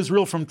keep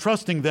Israel from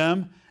trusting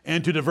them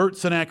and to divert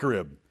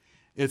Sennacherib.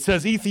 It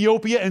says,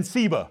 Ethiopia and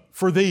Seba,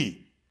 for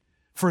thee.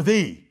 For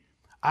thee.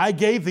 I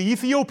gave the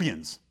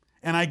Ethiopians,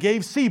 and I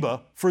gave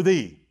Seba for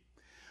thee.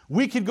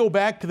 We could go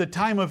back to the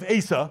time of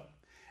Asa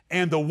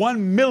and the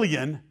 1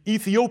 million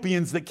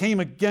Ethiopians that came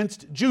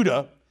against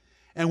Judah,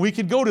 and we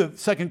could go to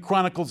 2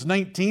 Chronicles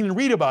 19 and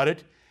read about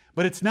it,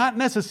 but it's not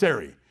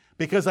necessary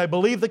because I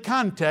believe the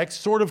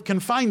context sort of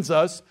confines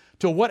us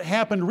to what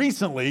happened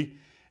recently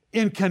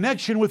in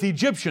connection with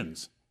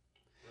Egyptians.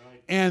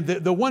 Right. And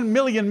the 1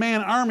 million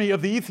man army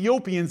of the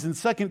Ethiopians in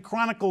 2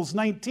 Chronicles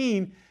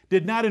 19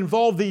 did not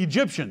involve the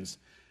Egyptians.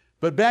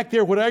 But back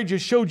there, what I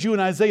just showed you in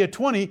Isaiah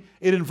 20,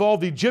 it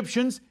involved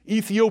Egyptians,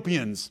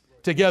 Ethiopians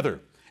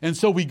together. And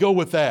so we go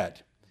with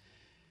that.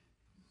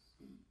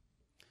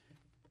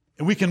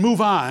 And we can move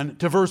on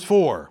to verse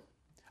 4.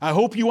 I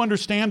hope you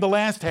understand the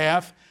last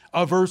half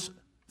of verse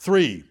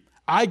 3.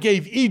 I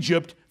gave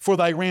Egypt for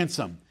thy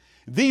ransom.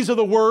 These are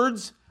the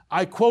words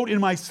I quote in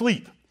my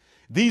sleep.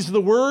 These are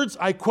the words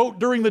I quote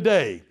during the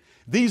day.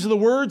 These are the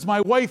words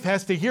my wife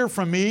has to hear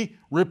from me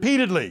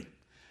repeatedly.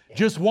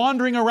 Just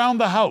wandering around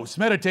the house,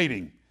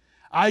 meditating.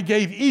 I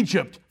gave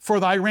Egypt for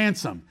thy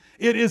ransom.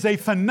 It is a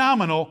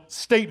phenomenal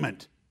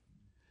statement.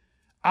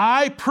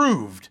 I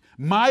proved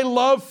my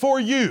love for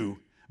you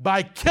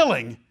by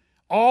killing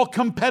all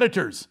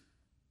competitors.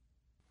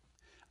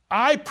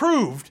 I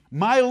proved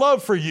my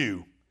love for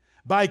you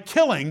by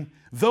killing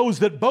those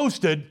that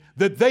boasted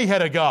that they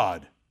had a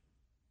God.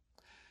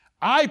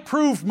 I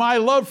proved my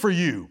love for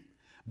you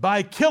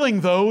by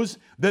killing those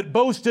that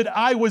boasted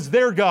I was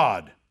their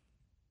God.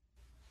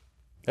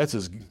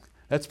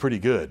 That's pretty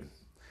good.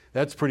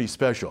 That's pretty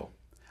special.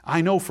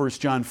 I know 1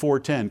 John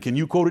 4:10. Can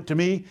you quote it to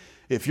me?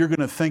 If you're going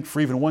to think for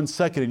even 1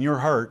 second in your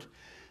heart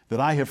that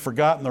I have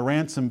forgotten the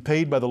ransom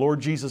paid by the Lord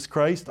Jesus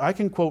Christ, I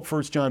can quote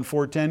 1 John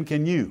 4:10.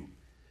 Can you?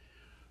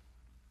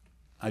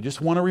 I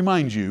just want to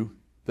remind you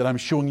that I'm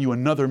showing you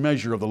another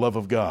measure of the love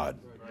of God,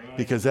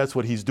 because that's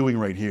what he's doing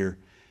right here.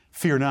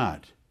 Fear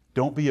not.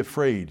 Don't be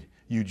afraid,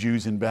 you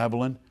Jews in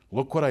Babylon.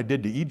 Look what I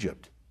did to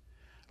Egypt.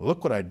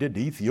 Look what I did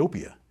to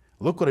Ethiopia.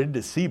 Look what I did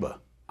to Seba.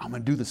 I'm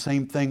going to do the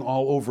same thing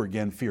all over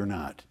again. Fear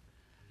not.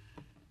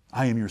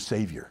 I am your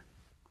Savior.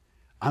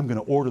 I'm going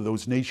to order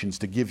those nations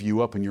to give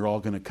you up, and you're all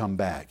going to come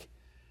back,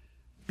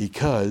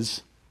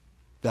 because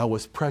thou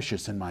wast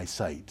precious in my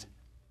sight.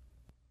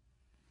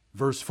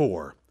 Verse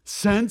 4.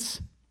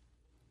 Since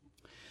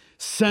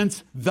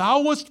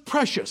thou wast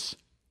precious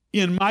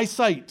in my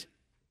sight,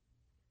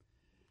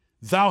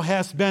 thou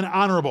hast been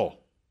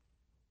honorable,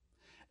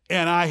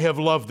 and I have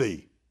loved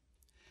thee.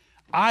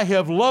 I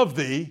have loved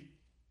thee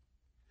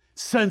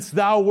since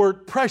thou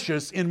wert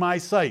precious in my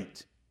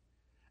sight,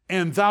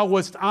 and thou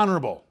wast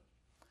honorable.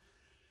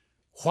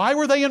 Why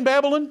were they in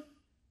Babylon?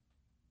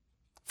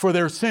 For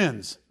their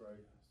sins.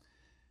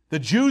 The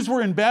Jews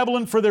were in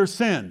Babylon for their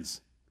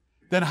sins.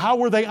 Then how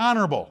were they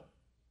honorable?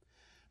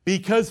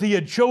 Because he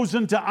had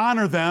chosen to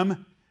honor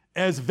them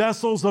as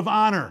vessels of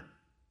honor,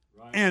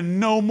 and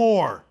no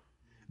more.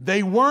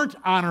 They weren't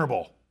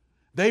honorable.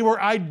 They were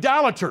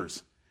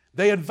idolaters.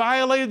 They had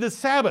violated the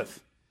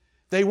Sabbath.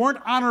 They weren't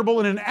honorable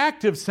in an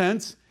active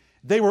sense.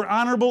 They were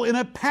honorable in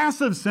a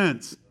passive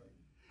sense.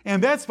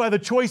 And that's by the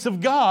choice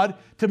of God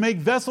to make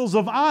vessels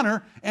of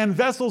honor and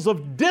vessels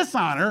of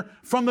dishonor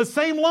from the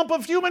same lump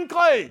of human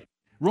clay.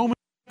 Romans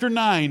chapter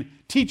 9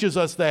 teaches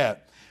us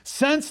that.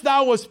 Since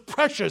thou wast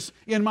precious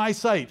in my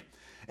sight.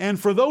 And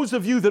for those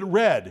of you that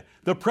read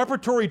the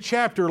preparatory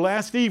chapter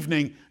last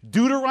evening,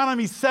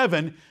 Deuteronomy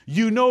 7,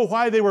 you know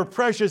why they were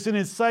precious in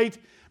his sight?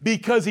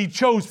 Because he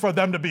chose for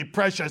them to be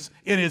precious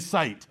in his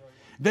sight.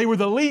 They were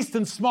the least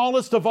and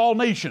smallest of all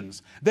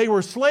nations. They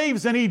were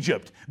slaves in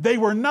Egypt. They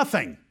were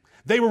nothing.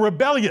 They were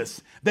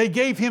rebellious. They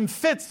gave him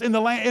fits in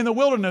the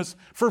wilderness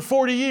for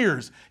 40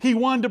 years. He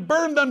wanted to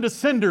burn them to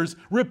cinders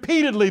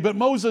repeatedly, but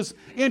Moses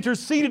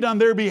interceded on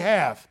their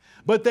behalf.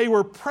 But they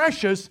were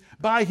precious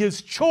by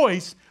his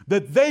choice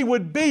that they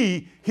would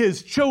be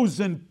his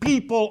chosen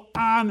people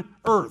on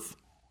earth.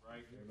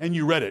 Right. And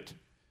you read it.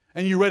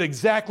 And you read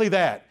exactly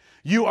that.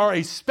 You are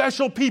a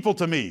special people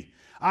to me.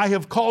 I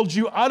have called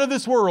you out of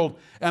this world,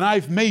 and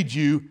I've made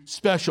you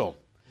special.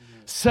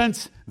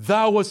 since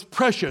thou wast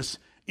precious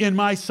in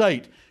my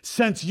sight,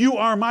 since you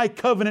are my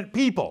covenant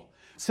people,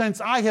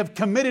 since I have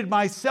committed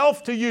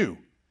myself to you,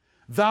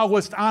 thou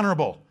wast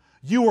honorable.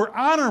 You were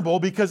honorable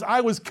because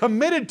I was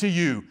committed to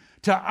you,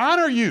 to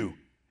honor you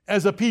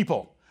as a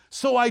people.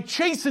 So I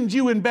chastened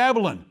you in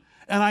Babylon,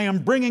 and I am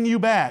bringing you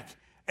back,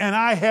 and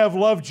I have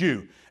loved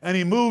you. And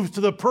he moves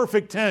to the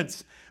perfect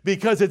tense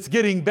because it's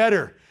getting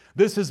better.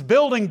 This is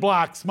building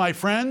blocks, my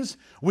friends.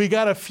 We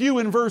got a few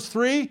in verse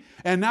 3,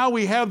 and now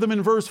we have them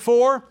in verse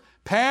 4.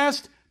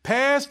 Past,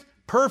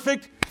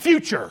 perfect,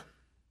 future.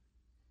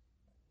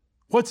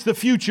 What's the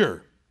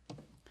future?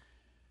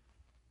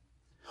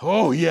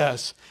 Oh,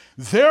 yes.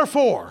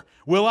 Therefore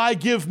will I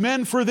give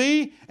men for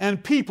thee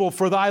and people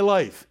for thy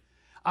life.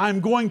 I'm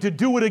going to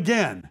do it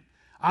again.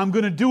 I'm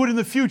going to do it in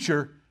the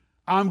future.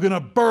 I'm going to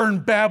burn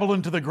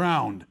Babylon to the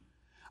ground.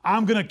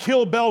 I'm going to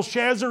kill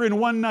Belshazzar in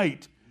one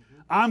night.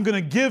 I'm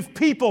going to give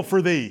people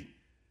for thee.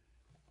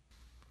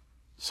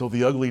 So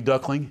the ugly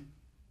duckling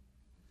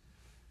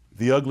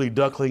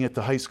at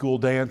the high school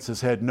dance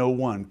has had no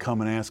one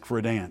come and ask for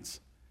a dance.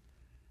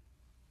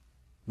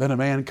 Then a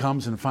man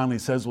comes and finally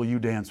says, will you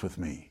dance with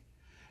me?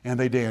 And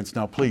they dance.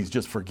 Now please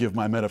just forgive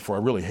my metaphor. I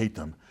really hate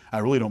them. I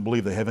really don't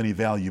believe they have any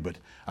value, but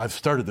I've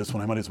started this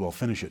one. I might as well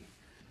finish it.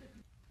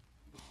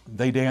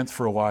 They dance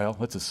for a while.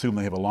 Let's assume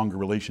they have a longer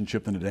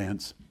relationship than a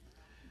dance.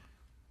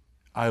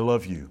 I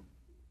love you.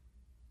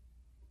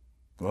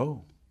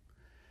 Oh,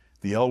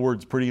 the L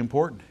word's pretty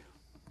important.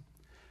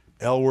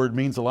 L word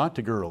means a lot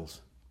to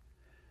girls.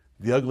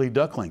 The ugly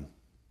duckling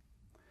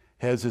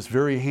has this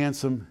very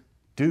handsome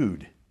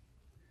dude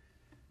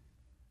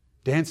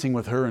dancing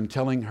with her and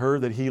telling her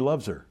that he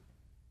loves her.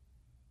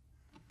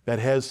 That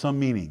has some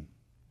meaning.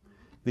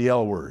 The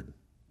L word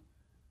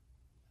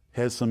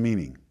has some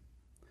meaning.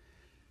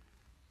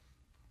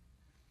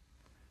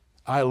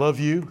 I love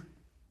you,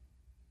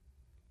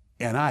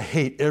 and I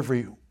hate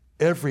every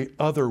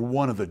other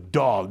one of the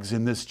dogs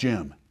in this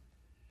gym.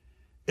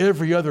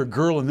 Every other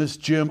girl in this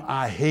gym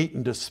I hate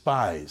and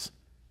despise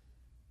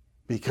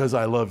because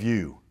I love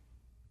you.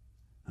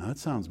 Now that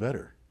sounds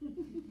better.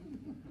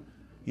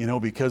 You know,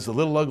 because the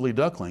little ugly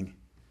duckling,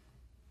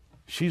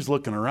 she's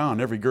looking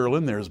around. Every girl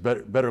in there is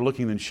better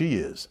looking than she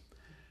is.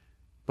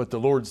 But the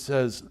Lord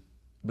says,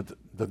 but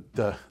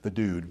the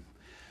dude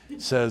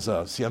says,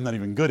 see, I'm not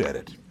even good at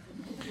it.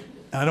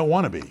 And I don't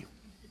want to be.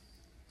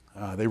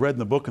 They read in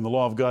the book and the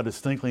law of God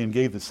distinctly and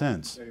gave the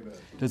sense.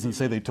 It doesn't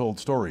say they told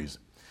stories.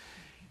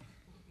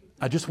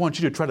 I just want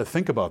you to try to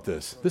think about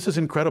this. This is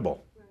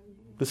incredible.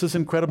 This is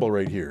incredible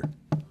right here.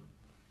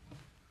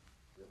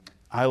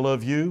 I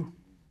love you,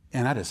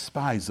 and I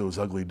despise those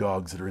ugly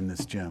dogs that are in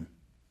this gym.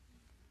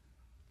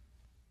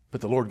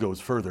 But the Lord goes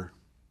further.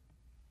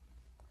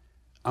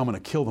 I'm going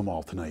to kill them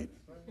all tonight.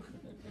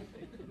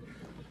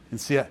 And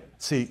see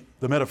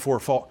the metaphor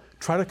fall.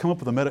 Try to come up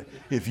with a metaphor.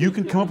 If you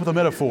can come up with a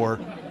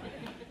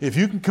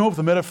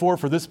metaphor,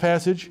 for this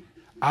passage,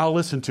 I'll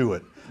listen to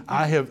it.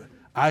 I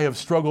have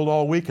struggled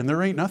all week, and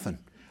there ain't nothing.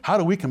 How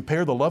do we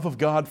compare the love of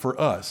God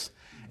for us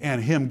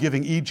and Him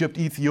giving Egypt,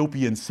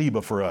 Ethiopia, and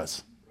Seba for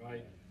us?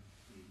 Right.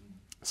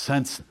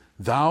 Since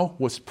thou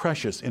wast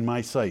precious in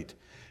my sight.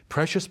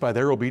 Precious by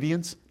their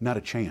obedience? Not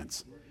a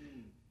chance.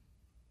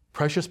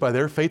 Precious by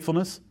their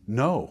faithfulness?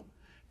 No.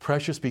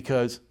 Precious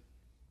because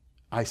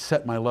I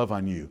set my love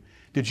on you.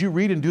 Did you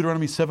read in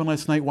Deuteronomy 7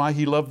 last night why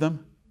He loved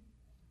them?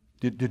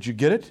 Did you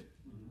get it?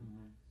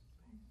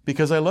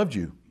 Because I loved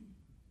you.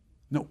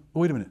 No,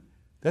 wait a minute.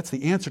 That's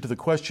the answer to the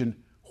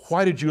question,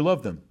 why did you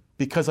love them?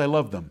 Because I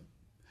loved them.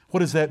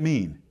 What does that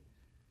mean?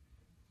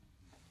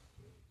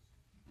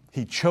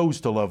 He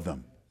chose to love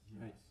them.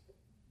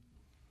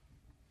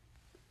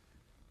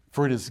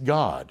 For it is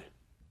God,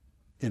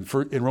 in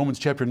Romans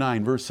chapter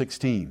 9, verse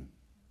 16,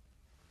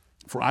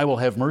 for I will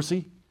have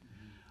mercy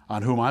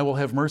on whom I will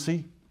have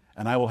mercy,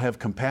 and I will have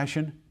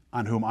compassion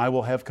on whom I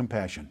will have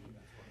compassion.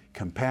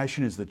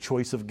 Compassion is the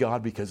choice of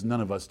God because none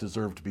of us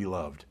deserve to be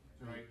loved.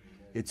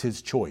 It's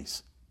His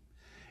choice.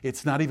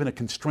 It's not even a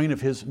constraint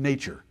of His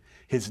nature.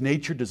 His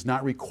nature does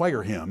not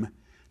require Him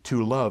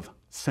to love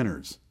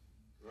sinners.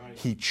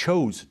 He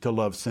chose to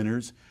love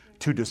sinners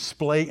to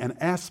display an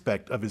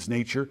aspect of His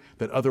nature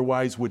that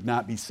otherwise would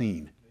not be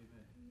seen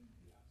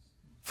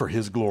for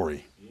His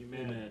glory.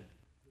 Amen.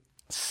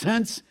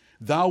 Since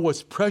thou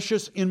wast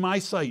precious in my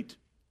sight,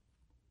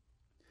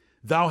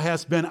 thou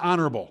hast been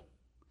honorable.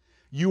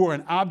 You are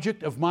an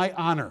object of my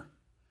honor.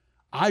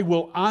 I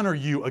will honor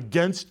you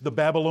against the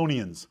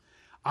Babylonians.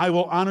 I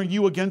will honor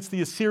you against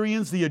the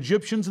Assyrians, the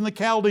Egyptians, and the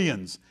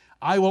Chaldeans.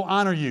 I will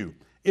honor you.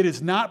 It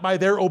is not by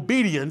their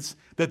obedience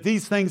that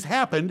these things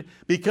happened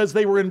because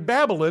they were in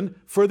Babylon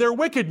for their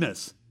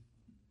wickedness.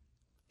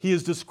 He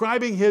is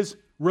describing His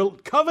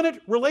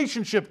covenant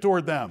relationship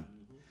toward them.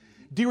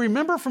 Do you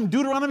remember from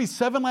Deuteronomy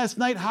 7 last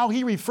night how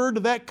He referred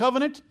to that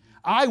covenant?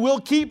 I will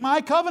keep my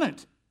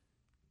covenant.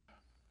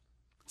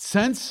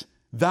 Since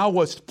thou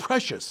wast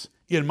precious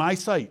in my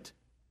sight,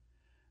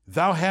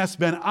 thou hast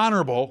been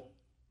honorable.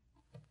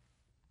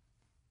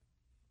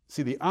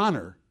 See, the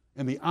honor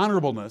and the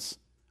honorableness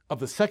of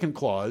the second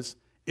clause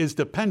is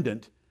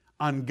dependent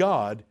on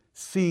God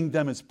seeing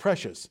them as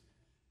precious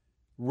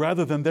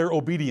rather than their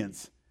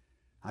obedience.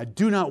 I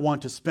do not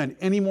want to spend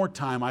any more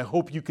time. I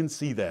hope you can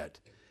see that.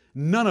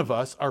 None of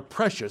us are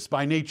precious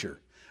by nature.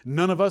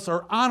 None of us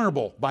are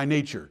honorable by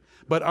nature.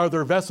 But are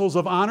there vessels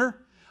of honor?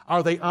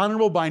 Are they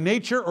honorable by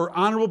nature or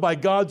honorable by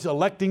God's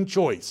electing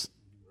choice?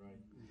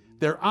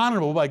 They're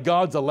honorable by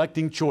God's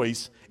electing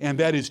choice, and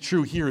that is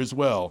true here as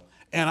well.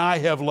 And I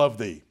have loved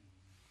thee.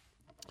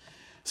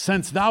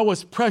 Since thou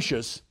wast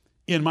precious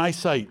in my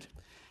sight,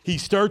 he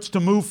starts to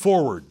move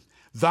forward.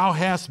 Thou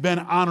hast been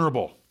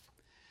honorable.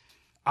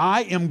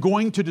 I am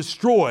going to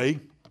destroy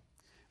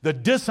the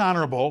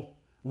dishonorable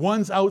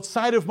ones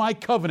outside of my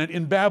covenant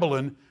in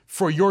Babylon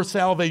for your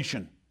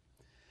salvation.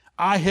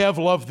 I have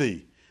loved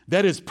thee.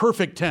 That is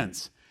perfect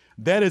tense.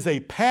 That is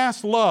a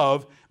past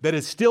love that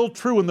is still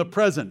true in the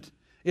present.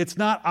 It's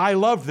not I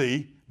love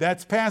thee.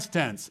 That's past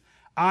tense.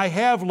 I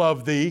have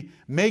loved thee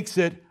makes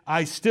it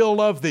I still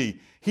love thee.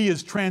 He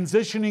is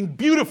transitioning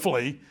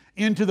beautifully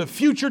into the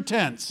future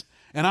tense.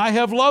 And I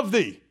have loved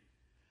thee.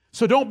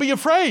 So don't be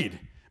afraid.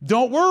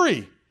 Don't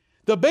worry.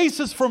 The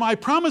basis for my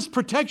promised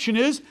protection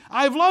is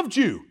I've loved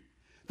you.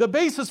 The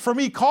basis for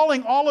me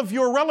calling all of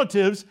your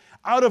relatives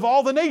out of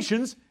all the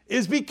nations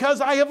is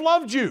because I have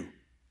loved you.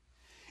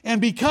 And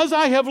because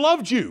I have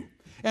loved you,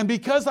 and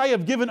because I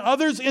have given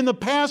others in the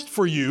past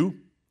for you,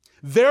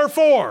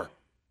 therefore,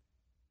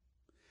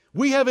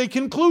 we have a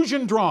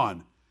conclusion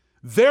drawn.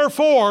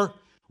 Therefore,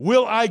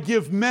 will I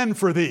give men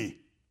for thee.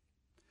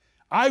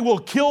 I will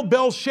kill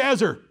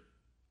Belshazzar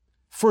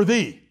for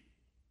thee.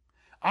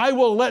 I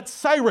will let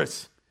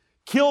Cyrus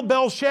kill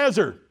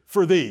Belshazzar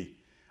for thee.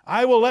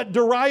 I will let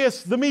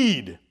Darius the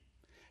Mede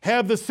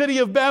have the city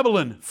of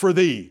Babylon for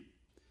thee.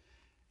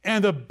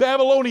 And the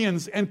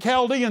Babylonians and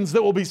Chaldeans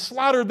that will be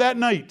slaughtered that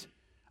night,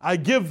 I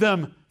give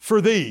them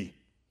for thee.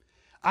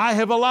 I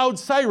have allowed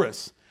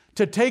Cyrus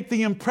to take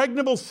the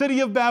impregnable city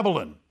of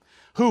Babylon,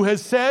 who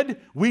has said,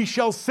 we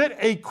shall sit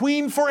a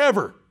queen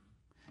forever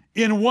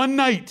in one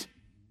night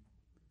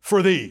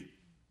for thee.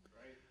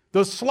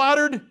 The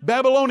slaughtered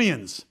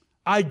Babylonians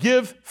I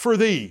give for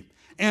thee,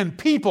 and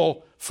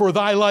people for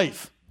thy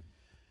life.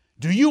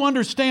 Do you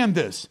understand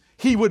this?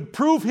 He would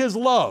prove his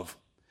love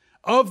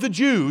of the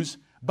Jews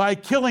by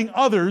killing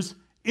others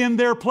in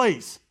their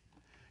place.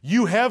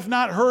 You have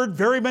not heard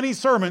very many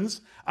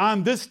sermons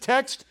on this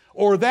text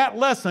or that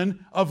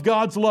lesson of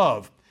God's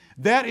love.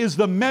 That is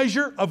the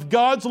measure of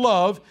God's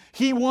love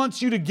he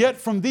wants you to get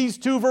from these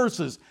two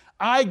verses.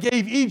 I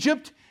gave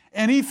Egypt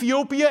and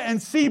Ethiopia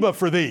and Seba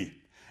for thee,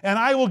 and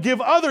I will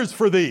give others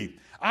for thee.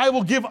 I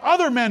will give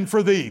other men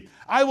for thee.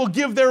 I will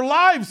give their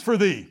lives for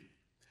thee.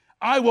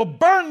 I will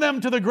burn them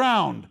to the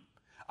ground.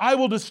 I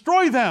will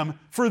destroy them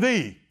for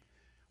thee.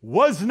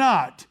 Was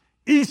not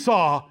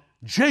Esau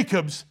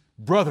Jacob's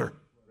brother?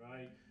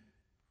 Right.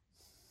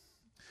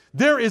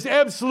 There is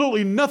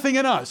absolutely nothing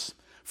in us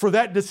for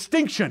that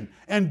distinction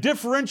and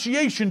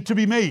differentiation to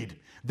be made,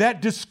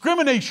 that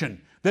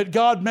discrimination that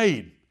God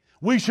made.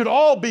 We should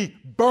all be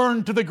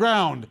burned to the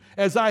ground,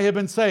 as I have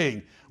been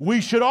saying.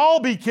 We should all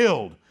be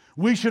killed.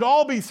 We should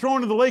all be thrown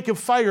into the lake of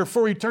fire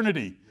for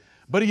eternity.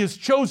 But he has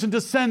chosen to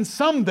send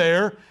some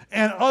there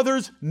and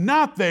others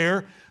not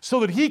there so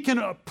that he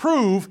can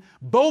prove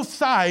both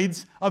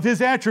sides of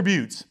his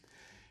attributes.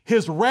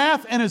 His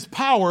wrath and his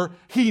power,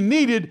 he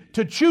needed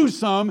to choose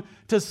some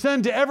to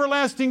send to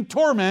everlasting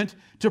torment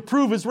to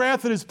prove his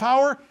wrath and his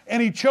power,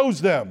 and he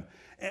chose them.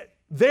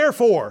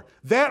 Therefore,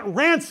 that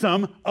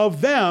ransom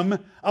of them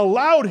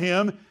allowed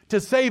him to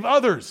save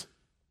others,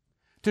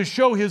 to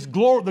show his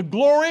the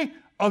glory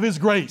of his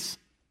grace.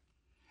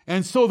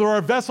 And so there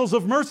are vessels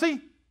of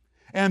mercy,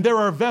 and there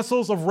are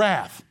vessels of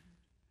wrath.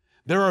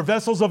 There are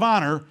vessels of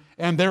honor,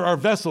 and there are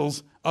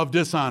vessels of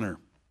dishonor.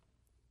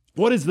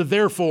 What is the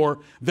therefore?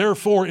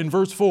 Therefore, in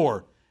verse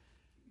 4,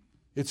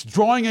 it's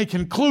drawing a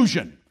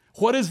conclusion.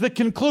 What is the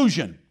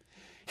conclusion?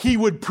 He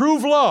would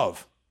prove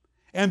love,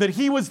 and that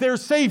he was their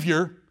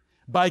Savior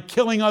by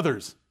killing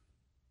others.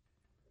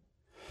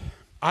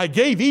 I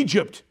gave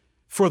Egypt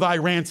for thy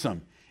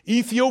ransom,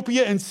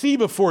 Ethiopia and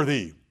Seba for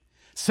thee.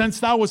 Since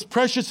thou wast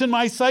precious in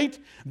my sight,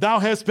 thou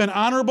hast been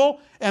honorable,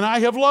 and I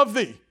have loved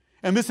thee.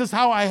 And this is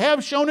how I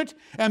have shown it,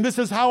 and this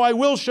is how I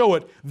will show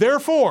it.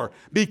 Therefore,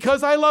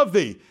 because I love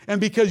thee,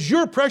 and because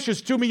you're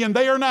precious to me and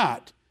they are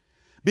not,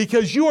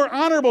 because you are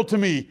honorable to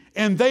me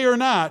and they are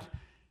not,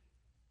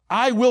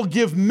 I will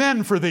give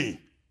men for thee.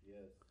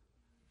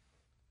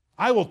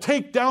 I will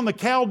take down the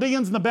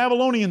Chaldeans and the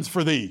Babylonians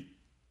for thee,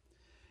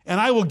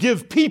 and I will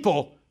give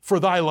people for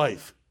thy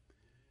life.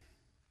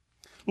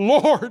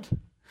 Lord,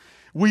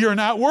 we are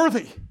not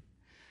worthy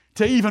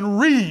to even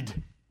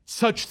read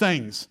such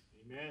things.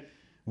 Amen.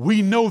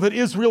 We know that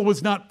Israel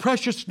was not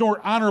precious nor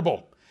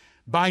honorable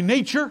by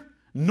nature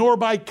nor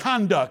by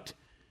conduct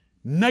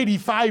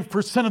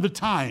 95% of the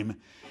time,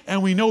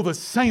 and we know the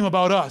same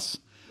about us.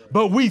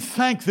 But we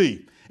thank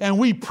thee, and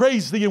we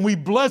praise thee, and we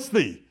bless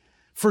thee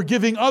for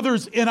giving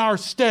others in our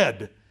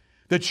stead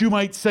that you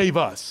might save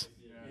us.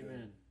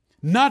 Amen.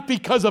 Not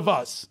because of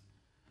us,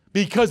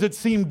 because it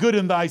seemed good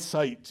in thy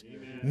sight.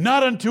 Amen.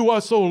 Not unto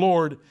us, O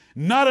Lord,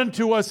 not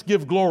unto us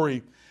give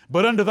glory,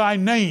 but unto thy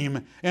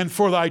name and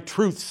for thy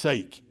truth's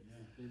sake.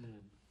 Amen.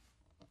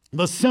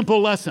 The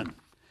simple lesson.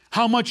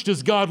 How much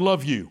does God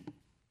love you?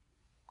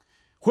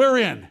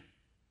 Wherein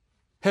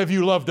have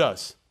you loved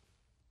us?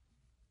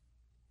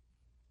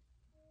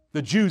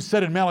 The Jews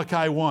said in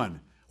Malachi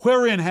 1,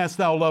 wherein hast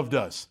thou loved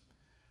us?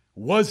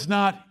 Was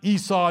not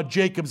Esau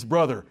Jacob's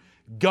brother?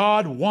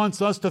 God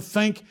wants us to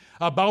think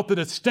about the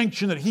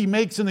distinction that he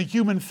makes in the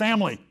human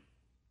family.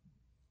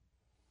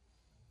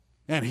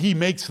 And he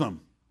makes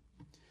them.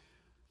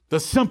 The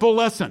simple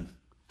lesson,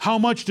 how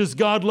much does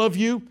God love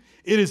you?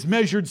 It is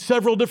measured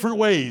several different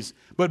ways,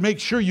 but make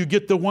sure you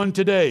get the one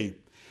today.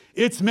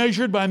 It's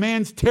measured by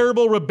man's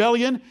terrible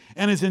rebellion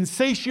and his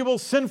insatiable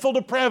sinful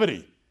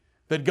depravity,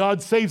 that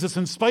God saves us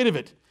in spite of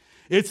it.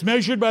 It's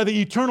measured by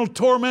the eternal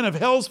torment of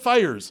hell's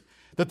fires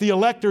that the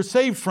elect are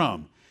saved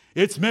from.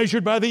 It's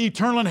measured by the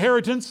eternal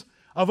inheritance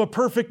of a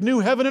perfect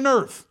new heaven and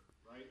earth.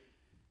 Right.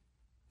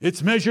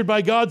 It's measured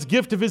by God's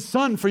gift of his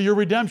Son for your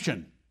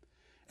redemption.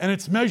 And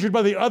it's measured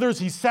by the others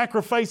he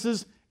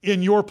sacrifices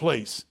in your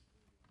place.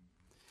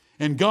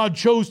 And God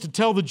chose to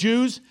tell the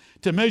Jews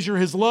to measure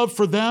his love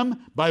for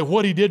them by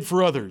what he did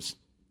for others.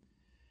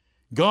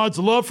 God's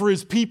love for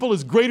his people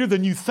is greater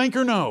than you think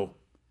or know.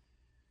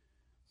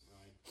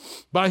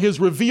 By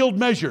his revealed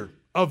measure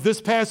of this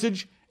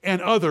passage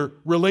and other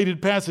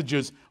related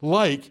passages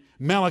like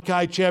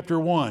Malachi chapter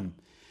 1.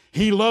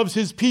 He loves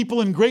his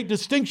people in great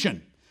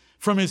distinction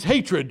from his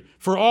hatred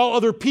for all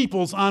other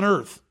peoples on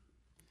earth.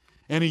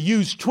 And he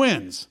used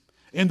twins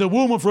in the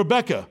womb of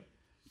Rebekah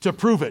to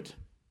prove it.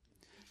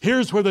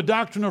 Here's where the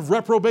doctrine of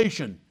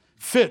reprobation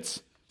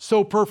fits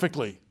so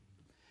perfectly.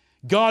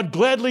 God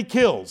gladly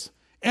kills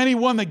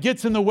anyone that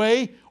gets in the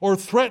way or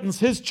threatens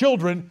his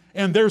children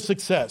and their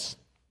success.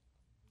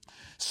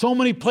 So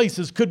many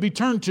places could be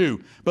turned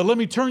to, but let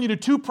me turn you to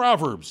two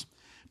Proverbs.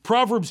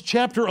 Proverbs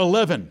chapter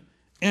 11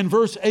 and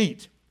verse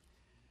 8.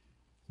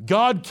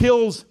 God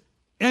kills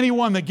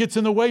anyone that gets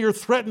in the way or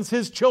threatens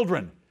his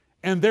children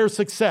and their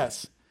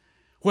success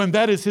when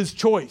that is his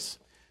choice.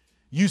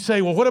 You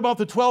say, well, what about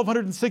the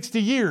 1260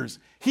 years?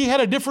 He had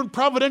a different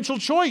providential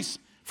choice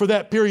for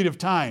that period of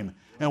time.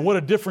 And what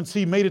a difference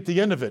he made at the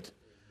end of it.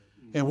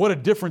 And what a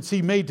difference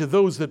he made to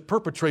those that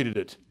perpetrated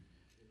it.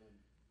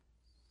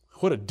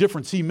 What a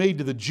difference he made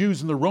to the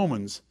Jews and the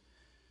Romans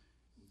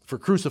for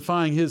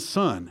crucifying his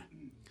Son.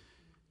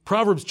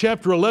 Proverbs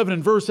chapter 11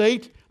 and verse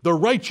 8, the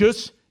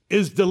righteous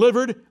is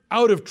delivered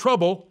out of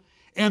trouble,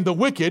 and the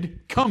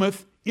wicked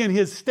cometh in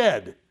his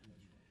stead.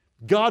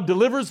 God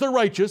delivers the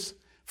righteous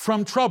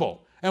from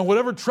trouble. And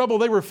whatever trouble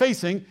they were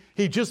facing,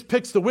 he just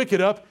picks the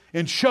wicked up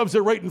and shoves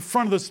it right in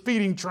front of the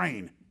speeding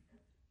train.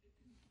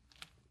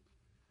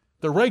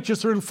 The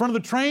righteous are in front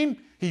of the train,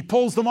 he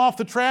pulls them off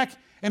the track,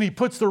 and he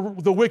puts the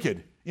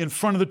wicked in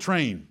front of the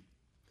train.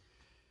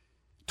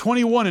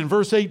 21 and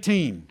verse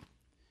 18.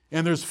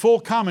 And there's full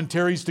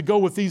commentaries to go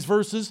with these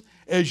verses,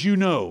 as you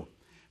know.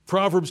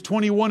 Proverbs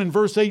 21 and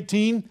verse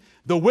 18.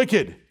 The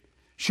wicked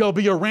shall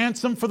be a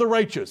ransom for the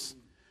righteous.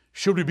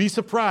 Should we be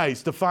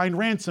surprised to find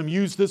ransom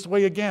used this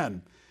way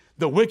again?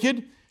 The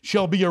wicked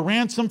shall be a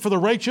ransom for the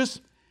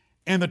righteous,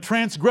 and the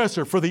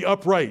transgressor for the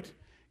upright.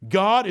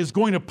 God is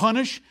going to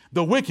punish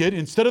the wicked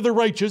instead of the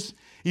righteous.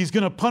 He's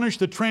going to punish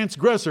the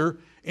transgressor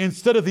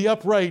instead of the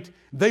upright.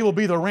 They will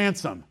be the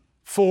ransom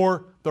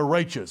for the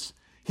righteous.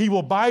 He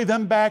will buy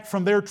them back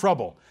from their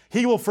trouble.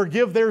 He will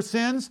forgive their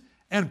sins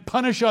and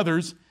punish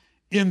others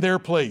in their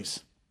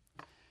place.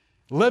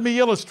 Let me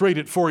illustrate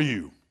it for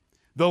you.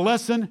 The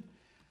lesson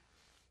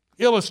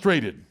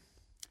illustrated.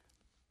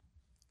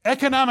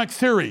 Economic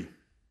theory,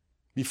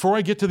 before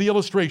I get to the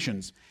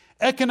illustrations,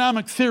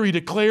 economic theory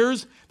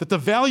declares that the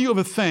value of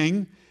a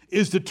thing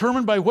is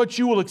determined by what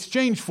you will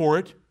exchange for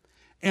it,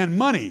 and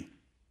money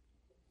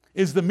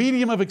is the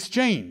medium of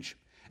exchange.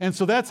 And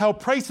so that's how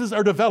prices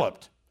are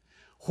developed.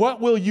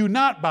 What will you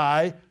not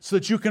buy so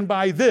that you can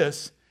buy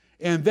this?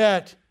 And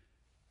that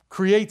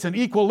creates an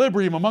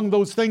equilibrium among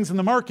those things in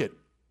the market.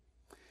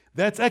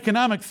 That's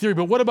economic theory.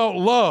 But what about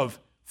love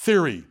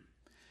theory?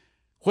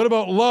 What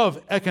about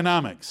love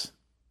economics?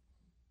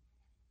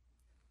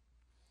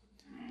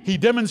 He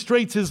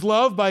demonstrates his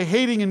love by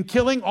hating and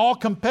killing all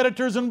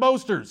competitors and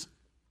boasters.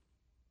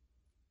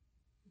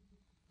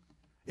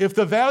 If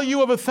the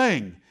value of a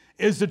thing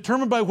is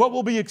determined by what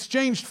will be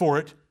exchanged for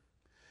it,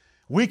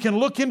 we can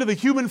look into the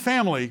human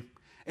family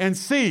and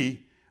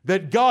see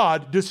that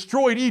God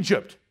destroyed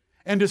Egypt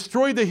and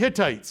destroyed the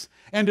Hittites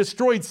and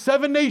destroyed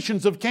 7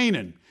 nations of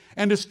Canaan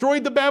and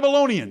destroyed the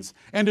Babylonians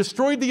and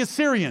destroyed the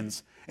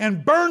Assyrians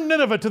and burned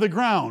Nineveh to the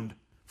ground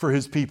for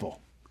his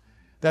people.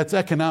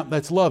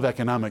 That's love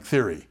economic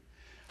theory.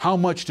 How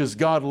much does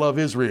God love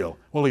Israel?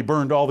 Well, he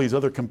burned all these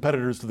other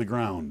competitors to the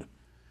ground.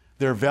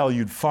 They're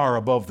valued far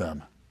above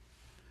them.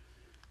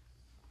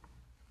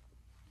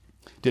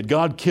 Did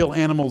God kill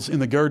animals in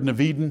the Garden of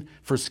Eden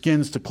for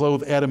skins to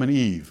clothe Adam and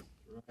Eve?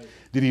 Right.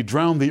 Did he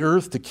drown the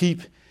earth to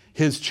keep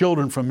his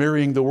children from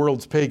marrying the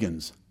world's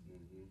pagans?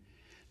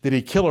 Did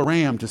he kill a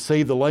ram to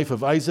save the life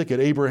of Isaac at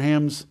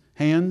Abraham's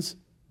hands?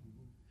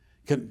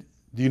 Do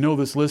you know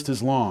this list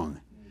is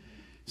long?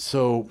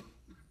 So,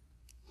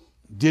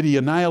 did he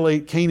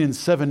annihilate Canaan's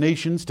 7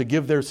 nations to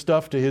give their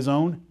stuff to his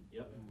own?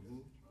 Yep.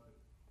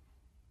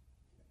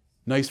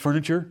 Nice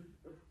furniture,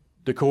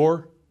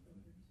 decor,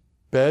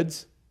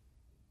 beds,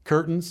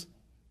 curtains,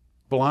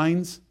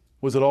 blinds.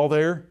 Was it all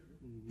there?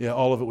 Yeah,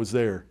 all of it was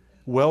there.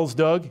 Wells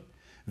dug,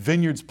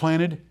 vineyards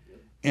planted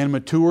and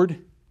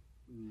matured,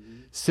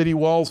 city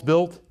walls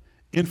built,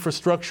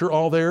 infrastructure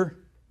all there.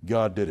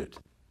 God did it.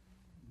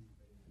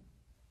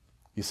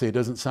 You say it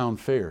doesn't sound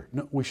fair.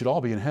 No, we should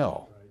all be in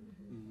hell.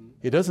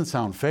 It doesn't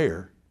sound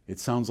fair. It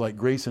sounds like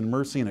grace and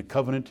mercy and a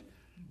covenant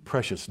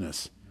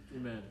preciousness.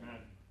 Amen.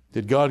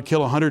 Did God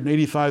kill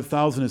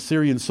 185,000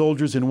 Assyrian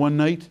soldiers in one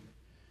night?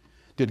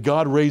 Did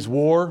God raise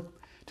war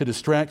to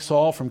distract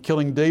Saul from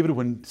killing David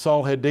when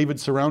Saul had David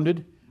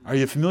surrounded? Are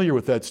you familiar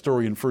with that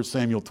story in 1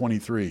 Samuel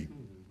 23?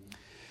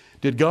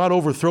 Did God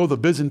overthrow the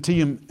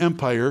Byzantine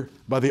Empire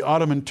by the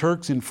Ottoman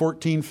Turks in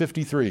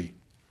 1453?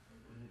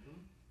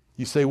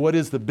 You say, what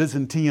is the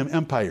Byzantine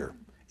Empire?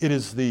 It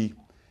is the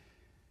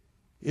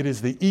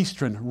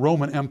Eastern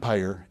Roman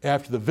Empire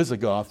after the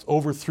Visigoths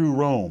overthrew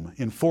Rome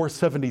in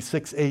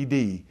 476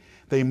 AD.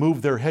 They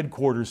moved their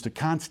headquarters to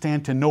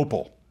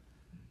Constantinople.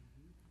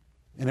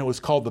 And it was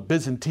called the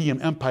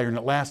Byzantine Empire, and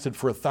it lasted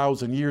for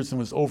 1,000 years and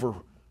was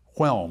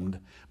overwhelmed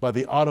by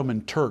the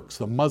Ottoman Turks,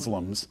 the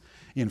Muslims,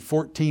 in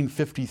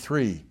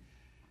 1453.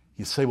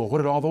 You say, well, what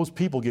did all those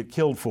people get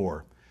killed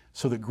for?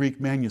 So that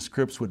Greek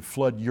manuscripts would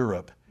flood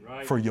Europe.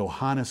 Right. For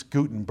Johannes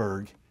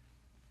Gutenberg,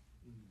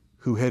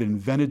 who had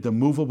invented the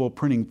movable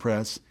printing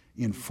press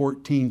in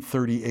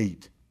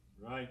 1438.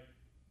 Right.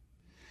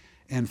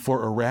 And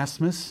for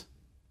Erasmus,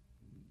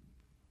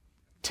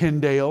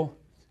 Tyndale,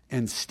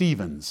 and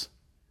Stevens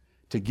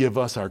to give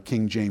us our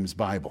King James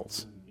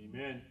Bibles.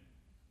 Amen.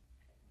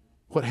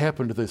 What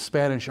happened to the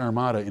Spanish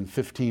Armada in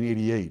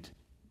 1588?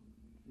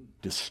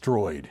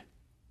 Destroyed.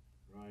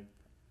 Right.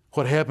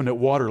 What happened at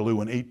Waterloo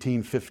in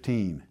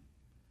 1815?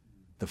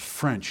 The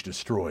French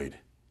destroyed.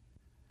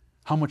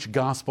 How much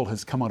gospel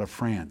has come out of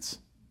France?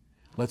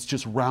 Let's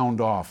just round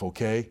off,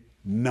 okay?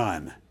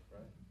 None.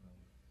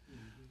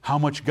 How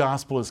much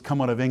gospel has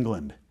come out of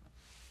England?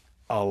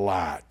 A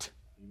lot.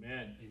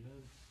 Amen.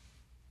 Amen.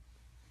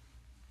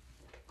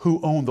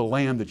 Who owned the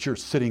land that you're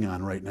sitting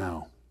on right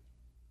now?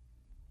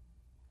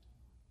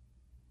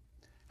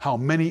 How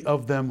many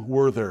of them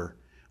were there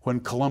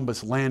when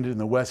Columbus landed in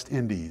the West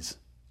Indies?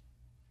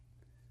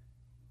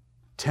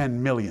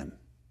 10 million.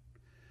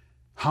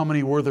 How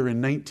many were there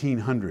in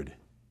 1900?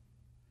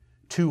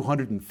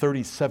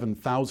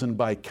 237,000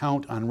 by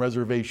count on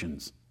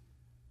reservations.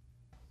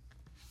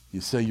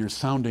 You say you're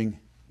sounding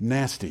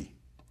nasty.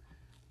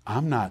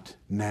 I'm not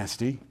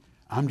nasty.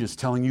 I'm just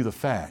telling you the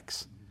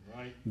facts.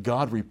 Right.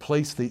 God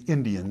replaced the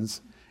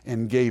Indians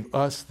and gave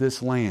us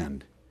this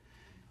land.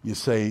 You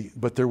say,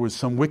 but there was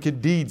some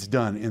wicked deeds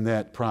done in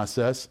that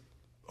process.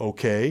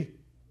 Okay,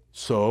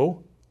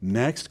 so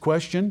next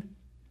question.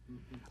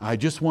 I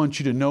just want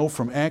you to know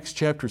from Acts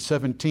chapter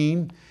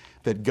 17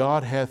 that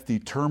God hath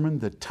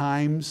determined the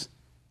times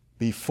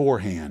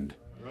beforehand.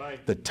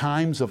 Right. The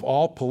times of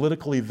all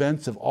political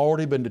events have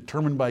already been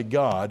determined by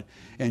God,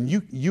 and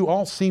you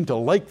all seem to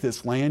like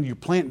this land. You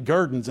plant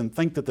gardens and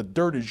think that the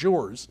dirt is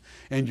yours,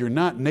 and you're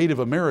not Native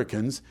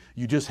Americans.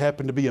 You just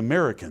happen to be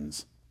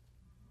Americans.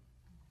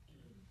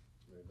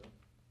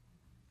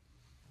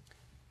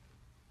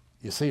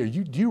 You say,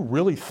 do you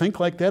really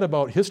think like that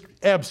about history?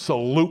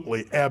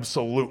 Absolutely,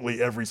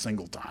 absolutely every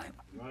single time.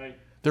 Right.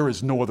 There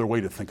is no other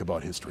way to think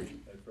about history.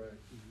 That's right.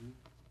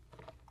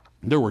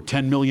 Mm-hmm. There were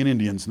 10 million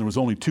Indians, and there was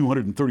only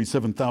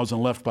 237,000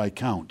 left by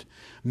count.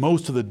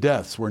 Most of the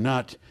deaths were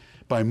not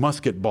by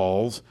musket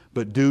balls,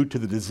 but due to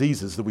the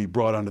diseases that we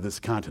brought onto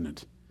this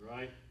continent.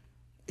 Right.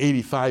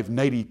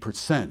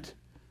 85-90%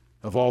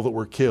 of all that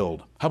were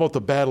killed. How about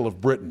the Battle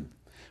of Britain?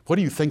 What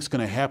do you think is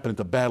going to happen at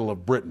the Battle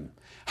of Britain?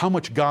 How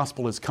much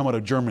gospel has come out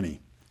of Germany?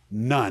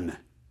 None.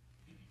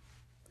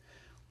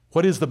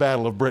 What is the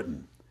Battle of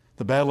Britain?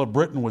 The Battle of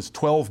Britain was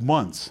 12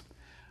 months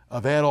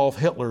of Adolf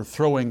Hitler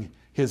throwing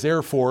his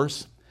air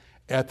force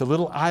at the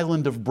little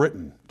island of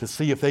Britain to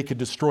see if they could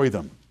destroy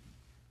them.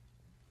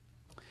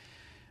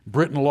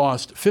 Britain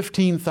lost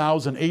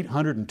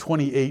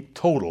 15,828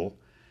 total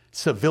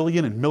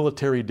civilian and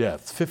military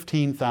deaths.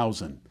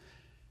 15,000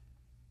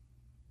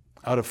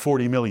 out of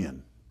 40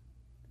 million.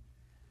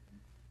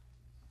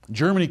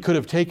 Germany could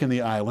have taken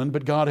the island,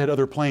 but God had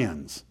other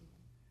plans.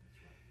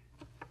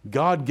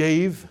 God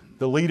gave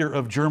the leader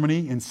of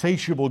Germany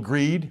insatiable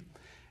greed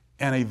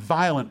and a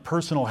violent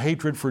personal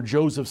hatred for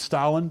Joseph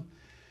Stalin,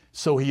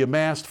 so he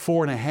amassed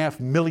 4.5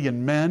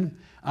 million men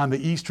on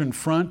the Eastern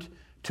Front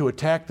to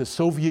attack the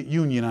Soviet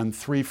Union on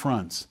 3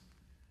 fronts,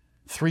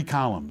 3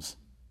 columns,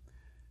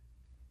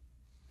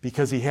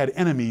 because he had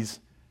enemies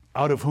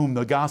out of whom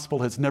the gospel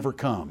has never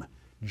come,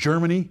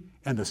 Germany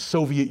and the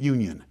Soviet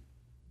Union.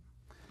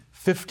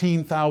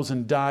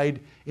 15,000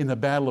 died in the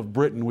Battle of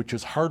Britain, which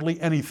is hardly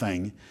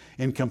anything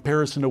in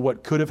comparison to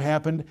what could have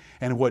happened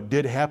and what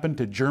did happen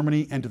to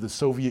Germany and to the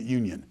Soviet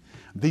Union.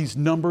 These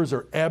numbers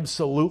are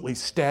absolutely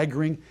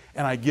staggering,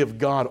 and I give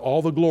God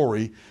all the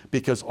glory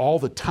because all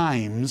the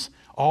times,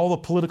 all the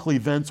political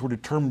events were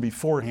determined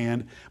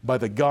beforehand by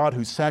the God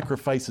who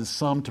sacrifices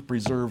some to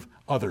preserve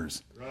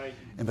others. Right.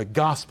 And the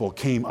gospel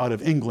came out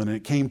of England and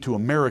it came to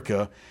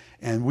America,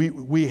 and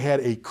we had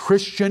a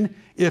Christian,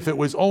 if it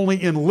was only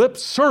in lip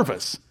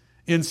service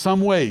in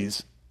some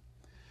ways,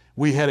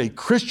 we had a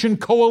Christian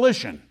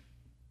coalition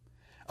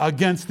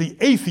against the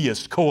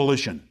atheist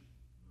coalition.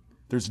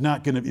 It's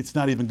not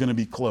even going to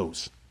be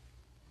close.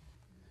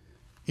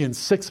 In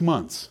 6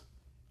 months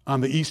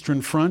on the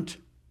Eastern Front,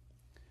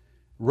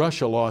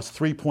 Russia lost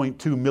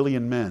 3.2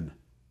 million men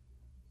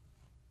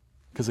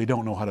because they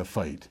don't know how to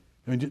fight.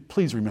 I mean,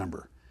 please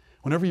remember,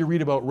 whenever you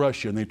read about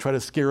Russia and they try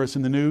to scare us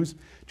in the news,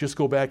 just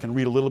go back and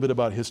read a little bit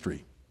about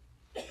history.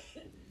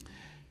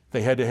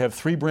 They had to have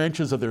 3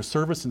 branches of their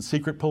service and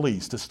secret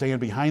police to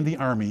stand behind the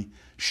army,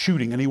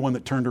 shooting anyone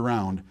that turned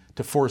around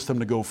to force them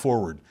to go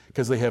forward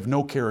because they have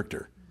no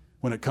character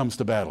when it comes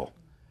to battle.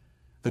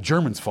 The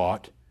Germans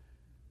fought.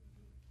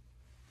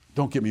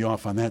 Don't get me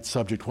off on that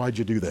subject. Why'd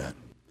you do that?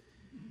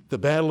 The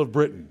Battle of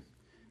Britain.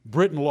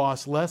 Britain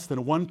lost less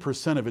than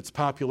 1% of its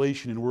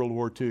population in World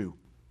War II.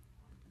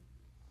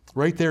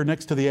 Right there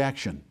next to the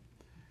action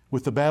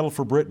with the battle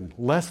for Britain,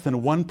 less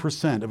than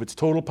 1% of its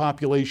total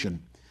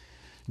population.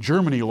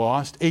 Germany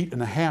lost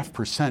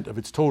 8.5% of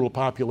its total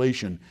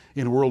population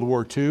in World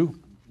War II.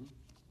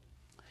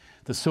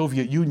 The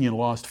Soviet Union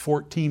lost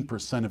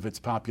 14% of its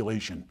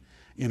population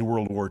in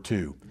World War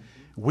II.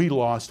 We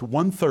lost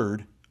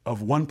 1/3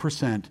 of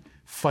 1%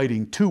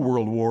 fighting 2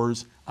 world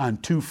wars on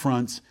 2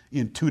 fronts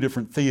in 2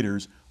 different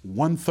theaters.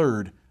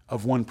 1/3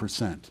 of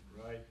 1%.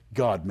 Right.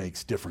 God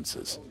makes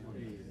differences.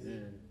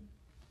 Amen.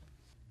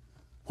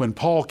 When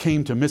Paul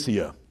came to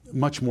Mysia,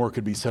 much more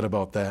could be said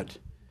about that.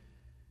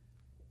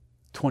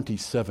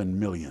 27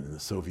 million in the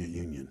Soviet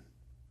Union.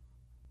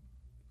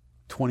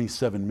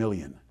 27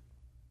 million.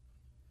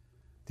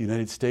 The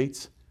United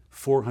States,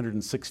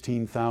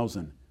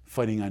 416,000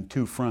 fighting on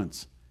 2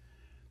 fronts.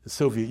 The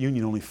Soviet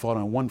Union only fought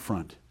on 1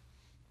 front.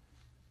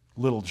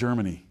 Little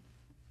Germany.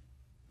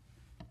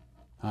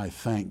 I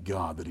thank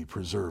God that He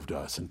preserved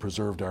us and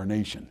preserved our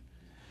nation.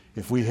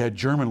 If we had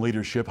German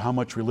leadership, how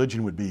much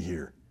religion would be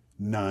here?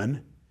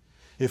 None.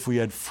 If we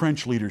had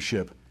French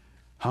leadership,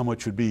 how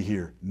much would be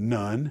here?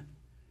 None.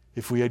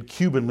 If we had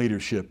Cuban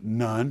leadership,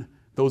 none.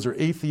 Those are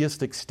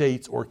atheistic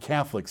states or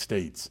Catholic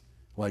states,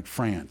 like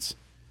France.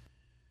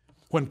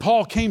 When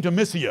Paul came to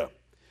Mysia,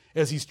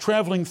 as he's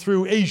traveling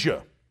through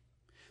Asia,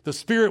 the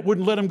Spirit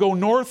wouldn't let him go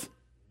north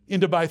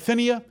into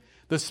Bithynia.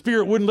 The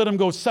Spirit wouldn't let him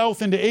go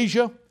south into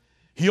Asia.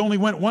 He only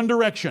went one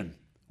direction,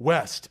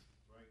 west.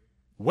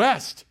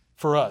 West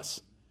for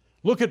us.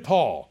 Look at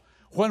Paul.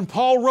 When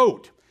Paul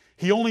wrote,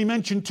 he only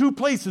mentioned 2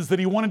 places that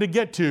he wanted to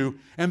get to,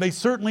 and they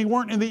certainly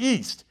weren't in the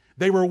east.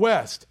 They were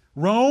west,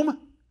 Rome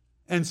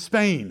and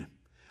Spain.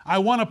 I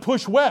want to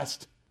push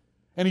west.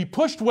 And he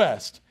pushed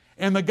west,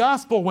 and the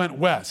gospel went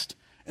west.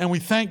 And we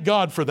thank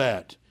God for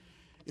that.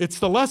 It's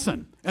the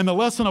lesson, and the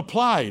lesson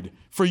applied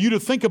for you to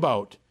think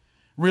about.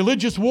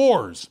 Religious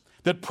wars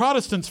that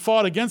Protestants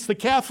fought against the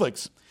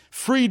Catholics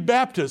freed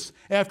Baptists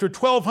after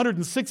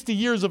 1,260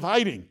 years of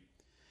hiding.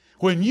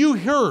 When you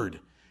heard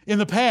in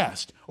the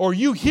past, or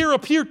you hear a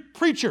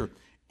preacher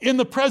in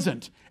the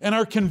present and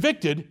are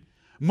convicted,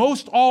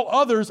 most all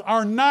others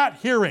are not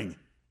hearing.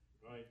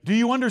 Right. Do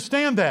you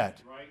understand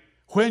that? Right.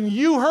 When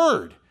you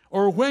heard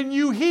or when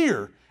you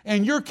hear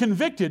and you're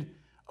convicted,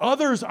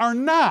 others are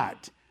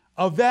not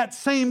of that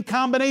same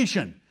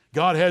combination.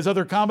 God has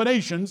other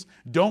combinations,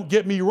 don't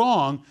get me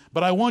wrong,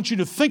 but I want you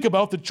to think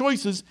about the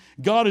choices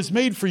God has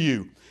made for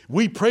you.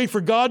 We pray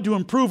for God to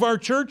improve our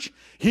church.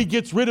 He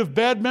gets rid of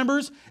bad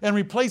members and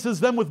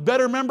replaces them with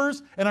better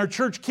members, and our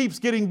church keeps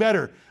getting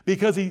better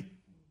because He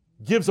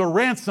gives a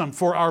ransom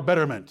for our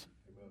betterment.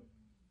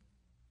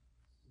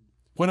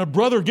 When a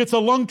brother gets a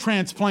lung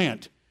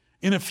transplant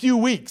in a few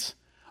weeks,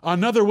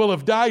 another will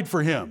have died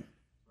for him.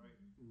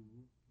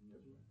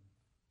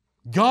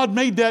 God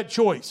made that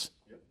choice.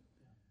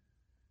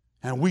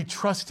 And we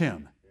trust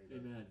Him.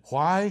 Amen.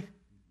 Why?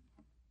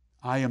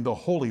 I am the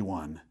Holy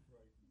One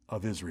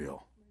of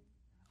Israel.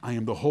 I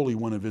am the Holy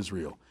One of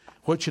Israel.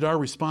 What should our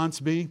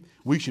response be?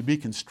 We should be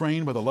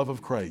constrained by the love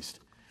of Christ.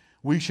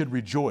 We should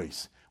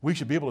rejoice. We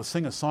should be able to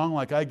sing a song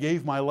like, I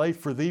gave my life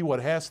for thee,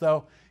 what hast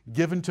thou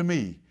given to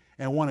me?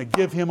 And want to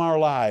give Him our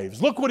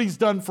lives. Look what He's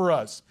done for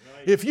us.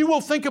 Right. If you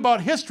will think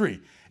about history,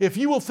 if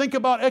you will think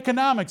about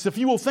economics, if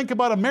you will think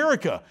about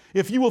America,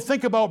 if you will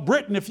think about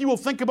Britain, if you will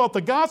think about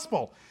the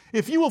gospel,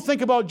 if you will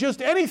think about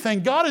just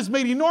anything, God has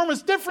made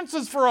enormous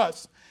differences for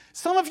us.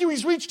 Some of you,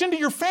 He's reached into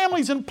your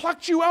families and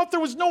plucked you out.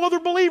 There was no other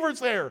believers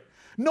there.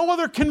 No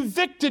other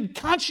convicted,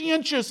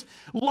 conscientious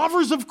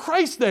lovers of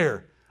Christ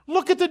there.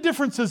 Look at the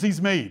differences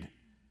He's made.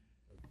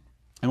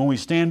 And when we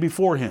stand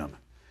before Him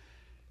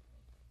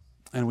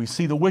and we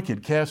see the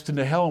wicked cast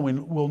into hell,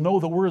 and we'll know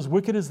that we're as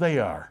wicked as they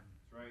are.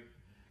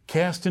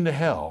 cast into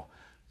hell,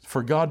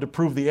 for God to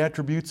prove the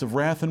attributes of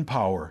wrath and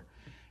power,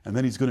 and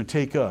then he's going to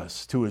take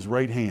us to his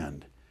right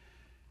hand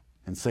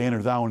and say,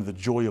 enter thou into the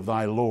joy of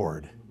thy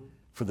Lord,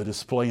 for the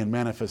display and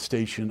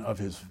manifestation of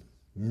his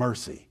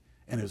mercy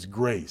and his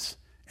grace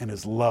and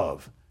his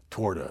love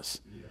toward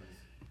us. Yes.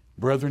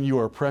 Brethren, you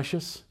are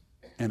precious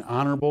and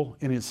honorable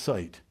in his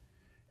sight,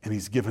 and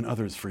he's given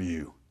others for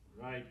you.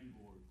 Right.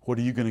 What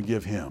are you going to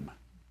give him?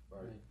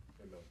 Right.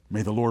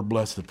 May the Lord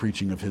bless the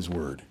preaching of his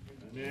word.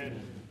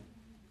 Amen.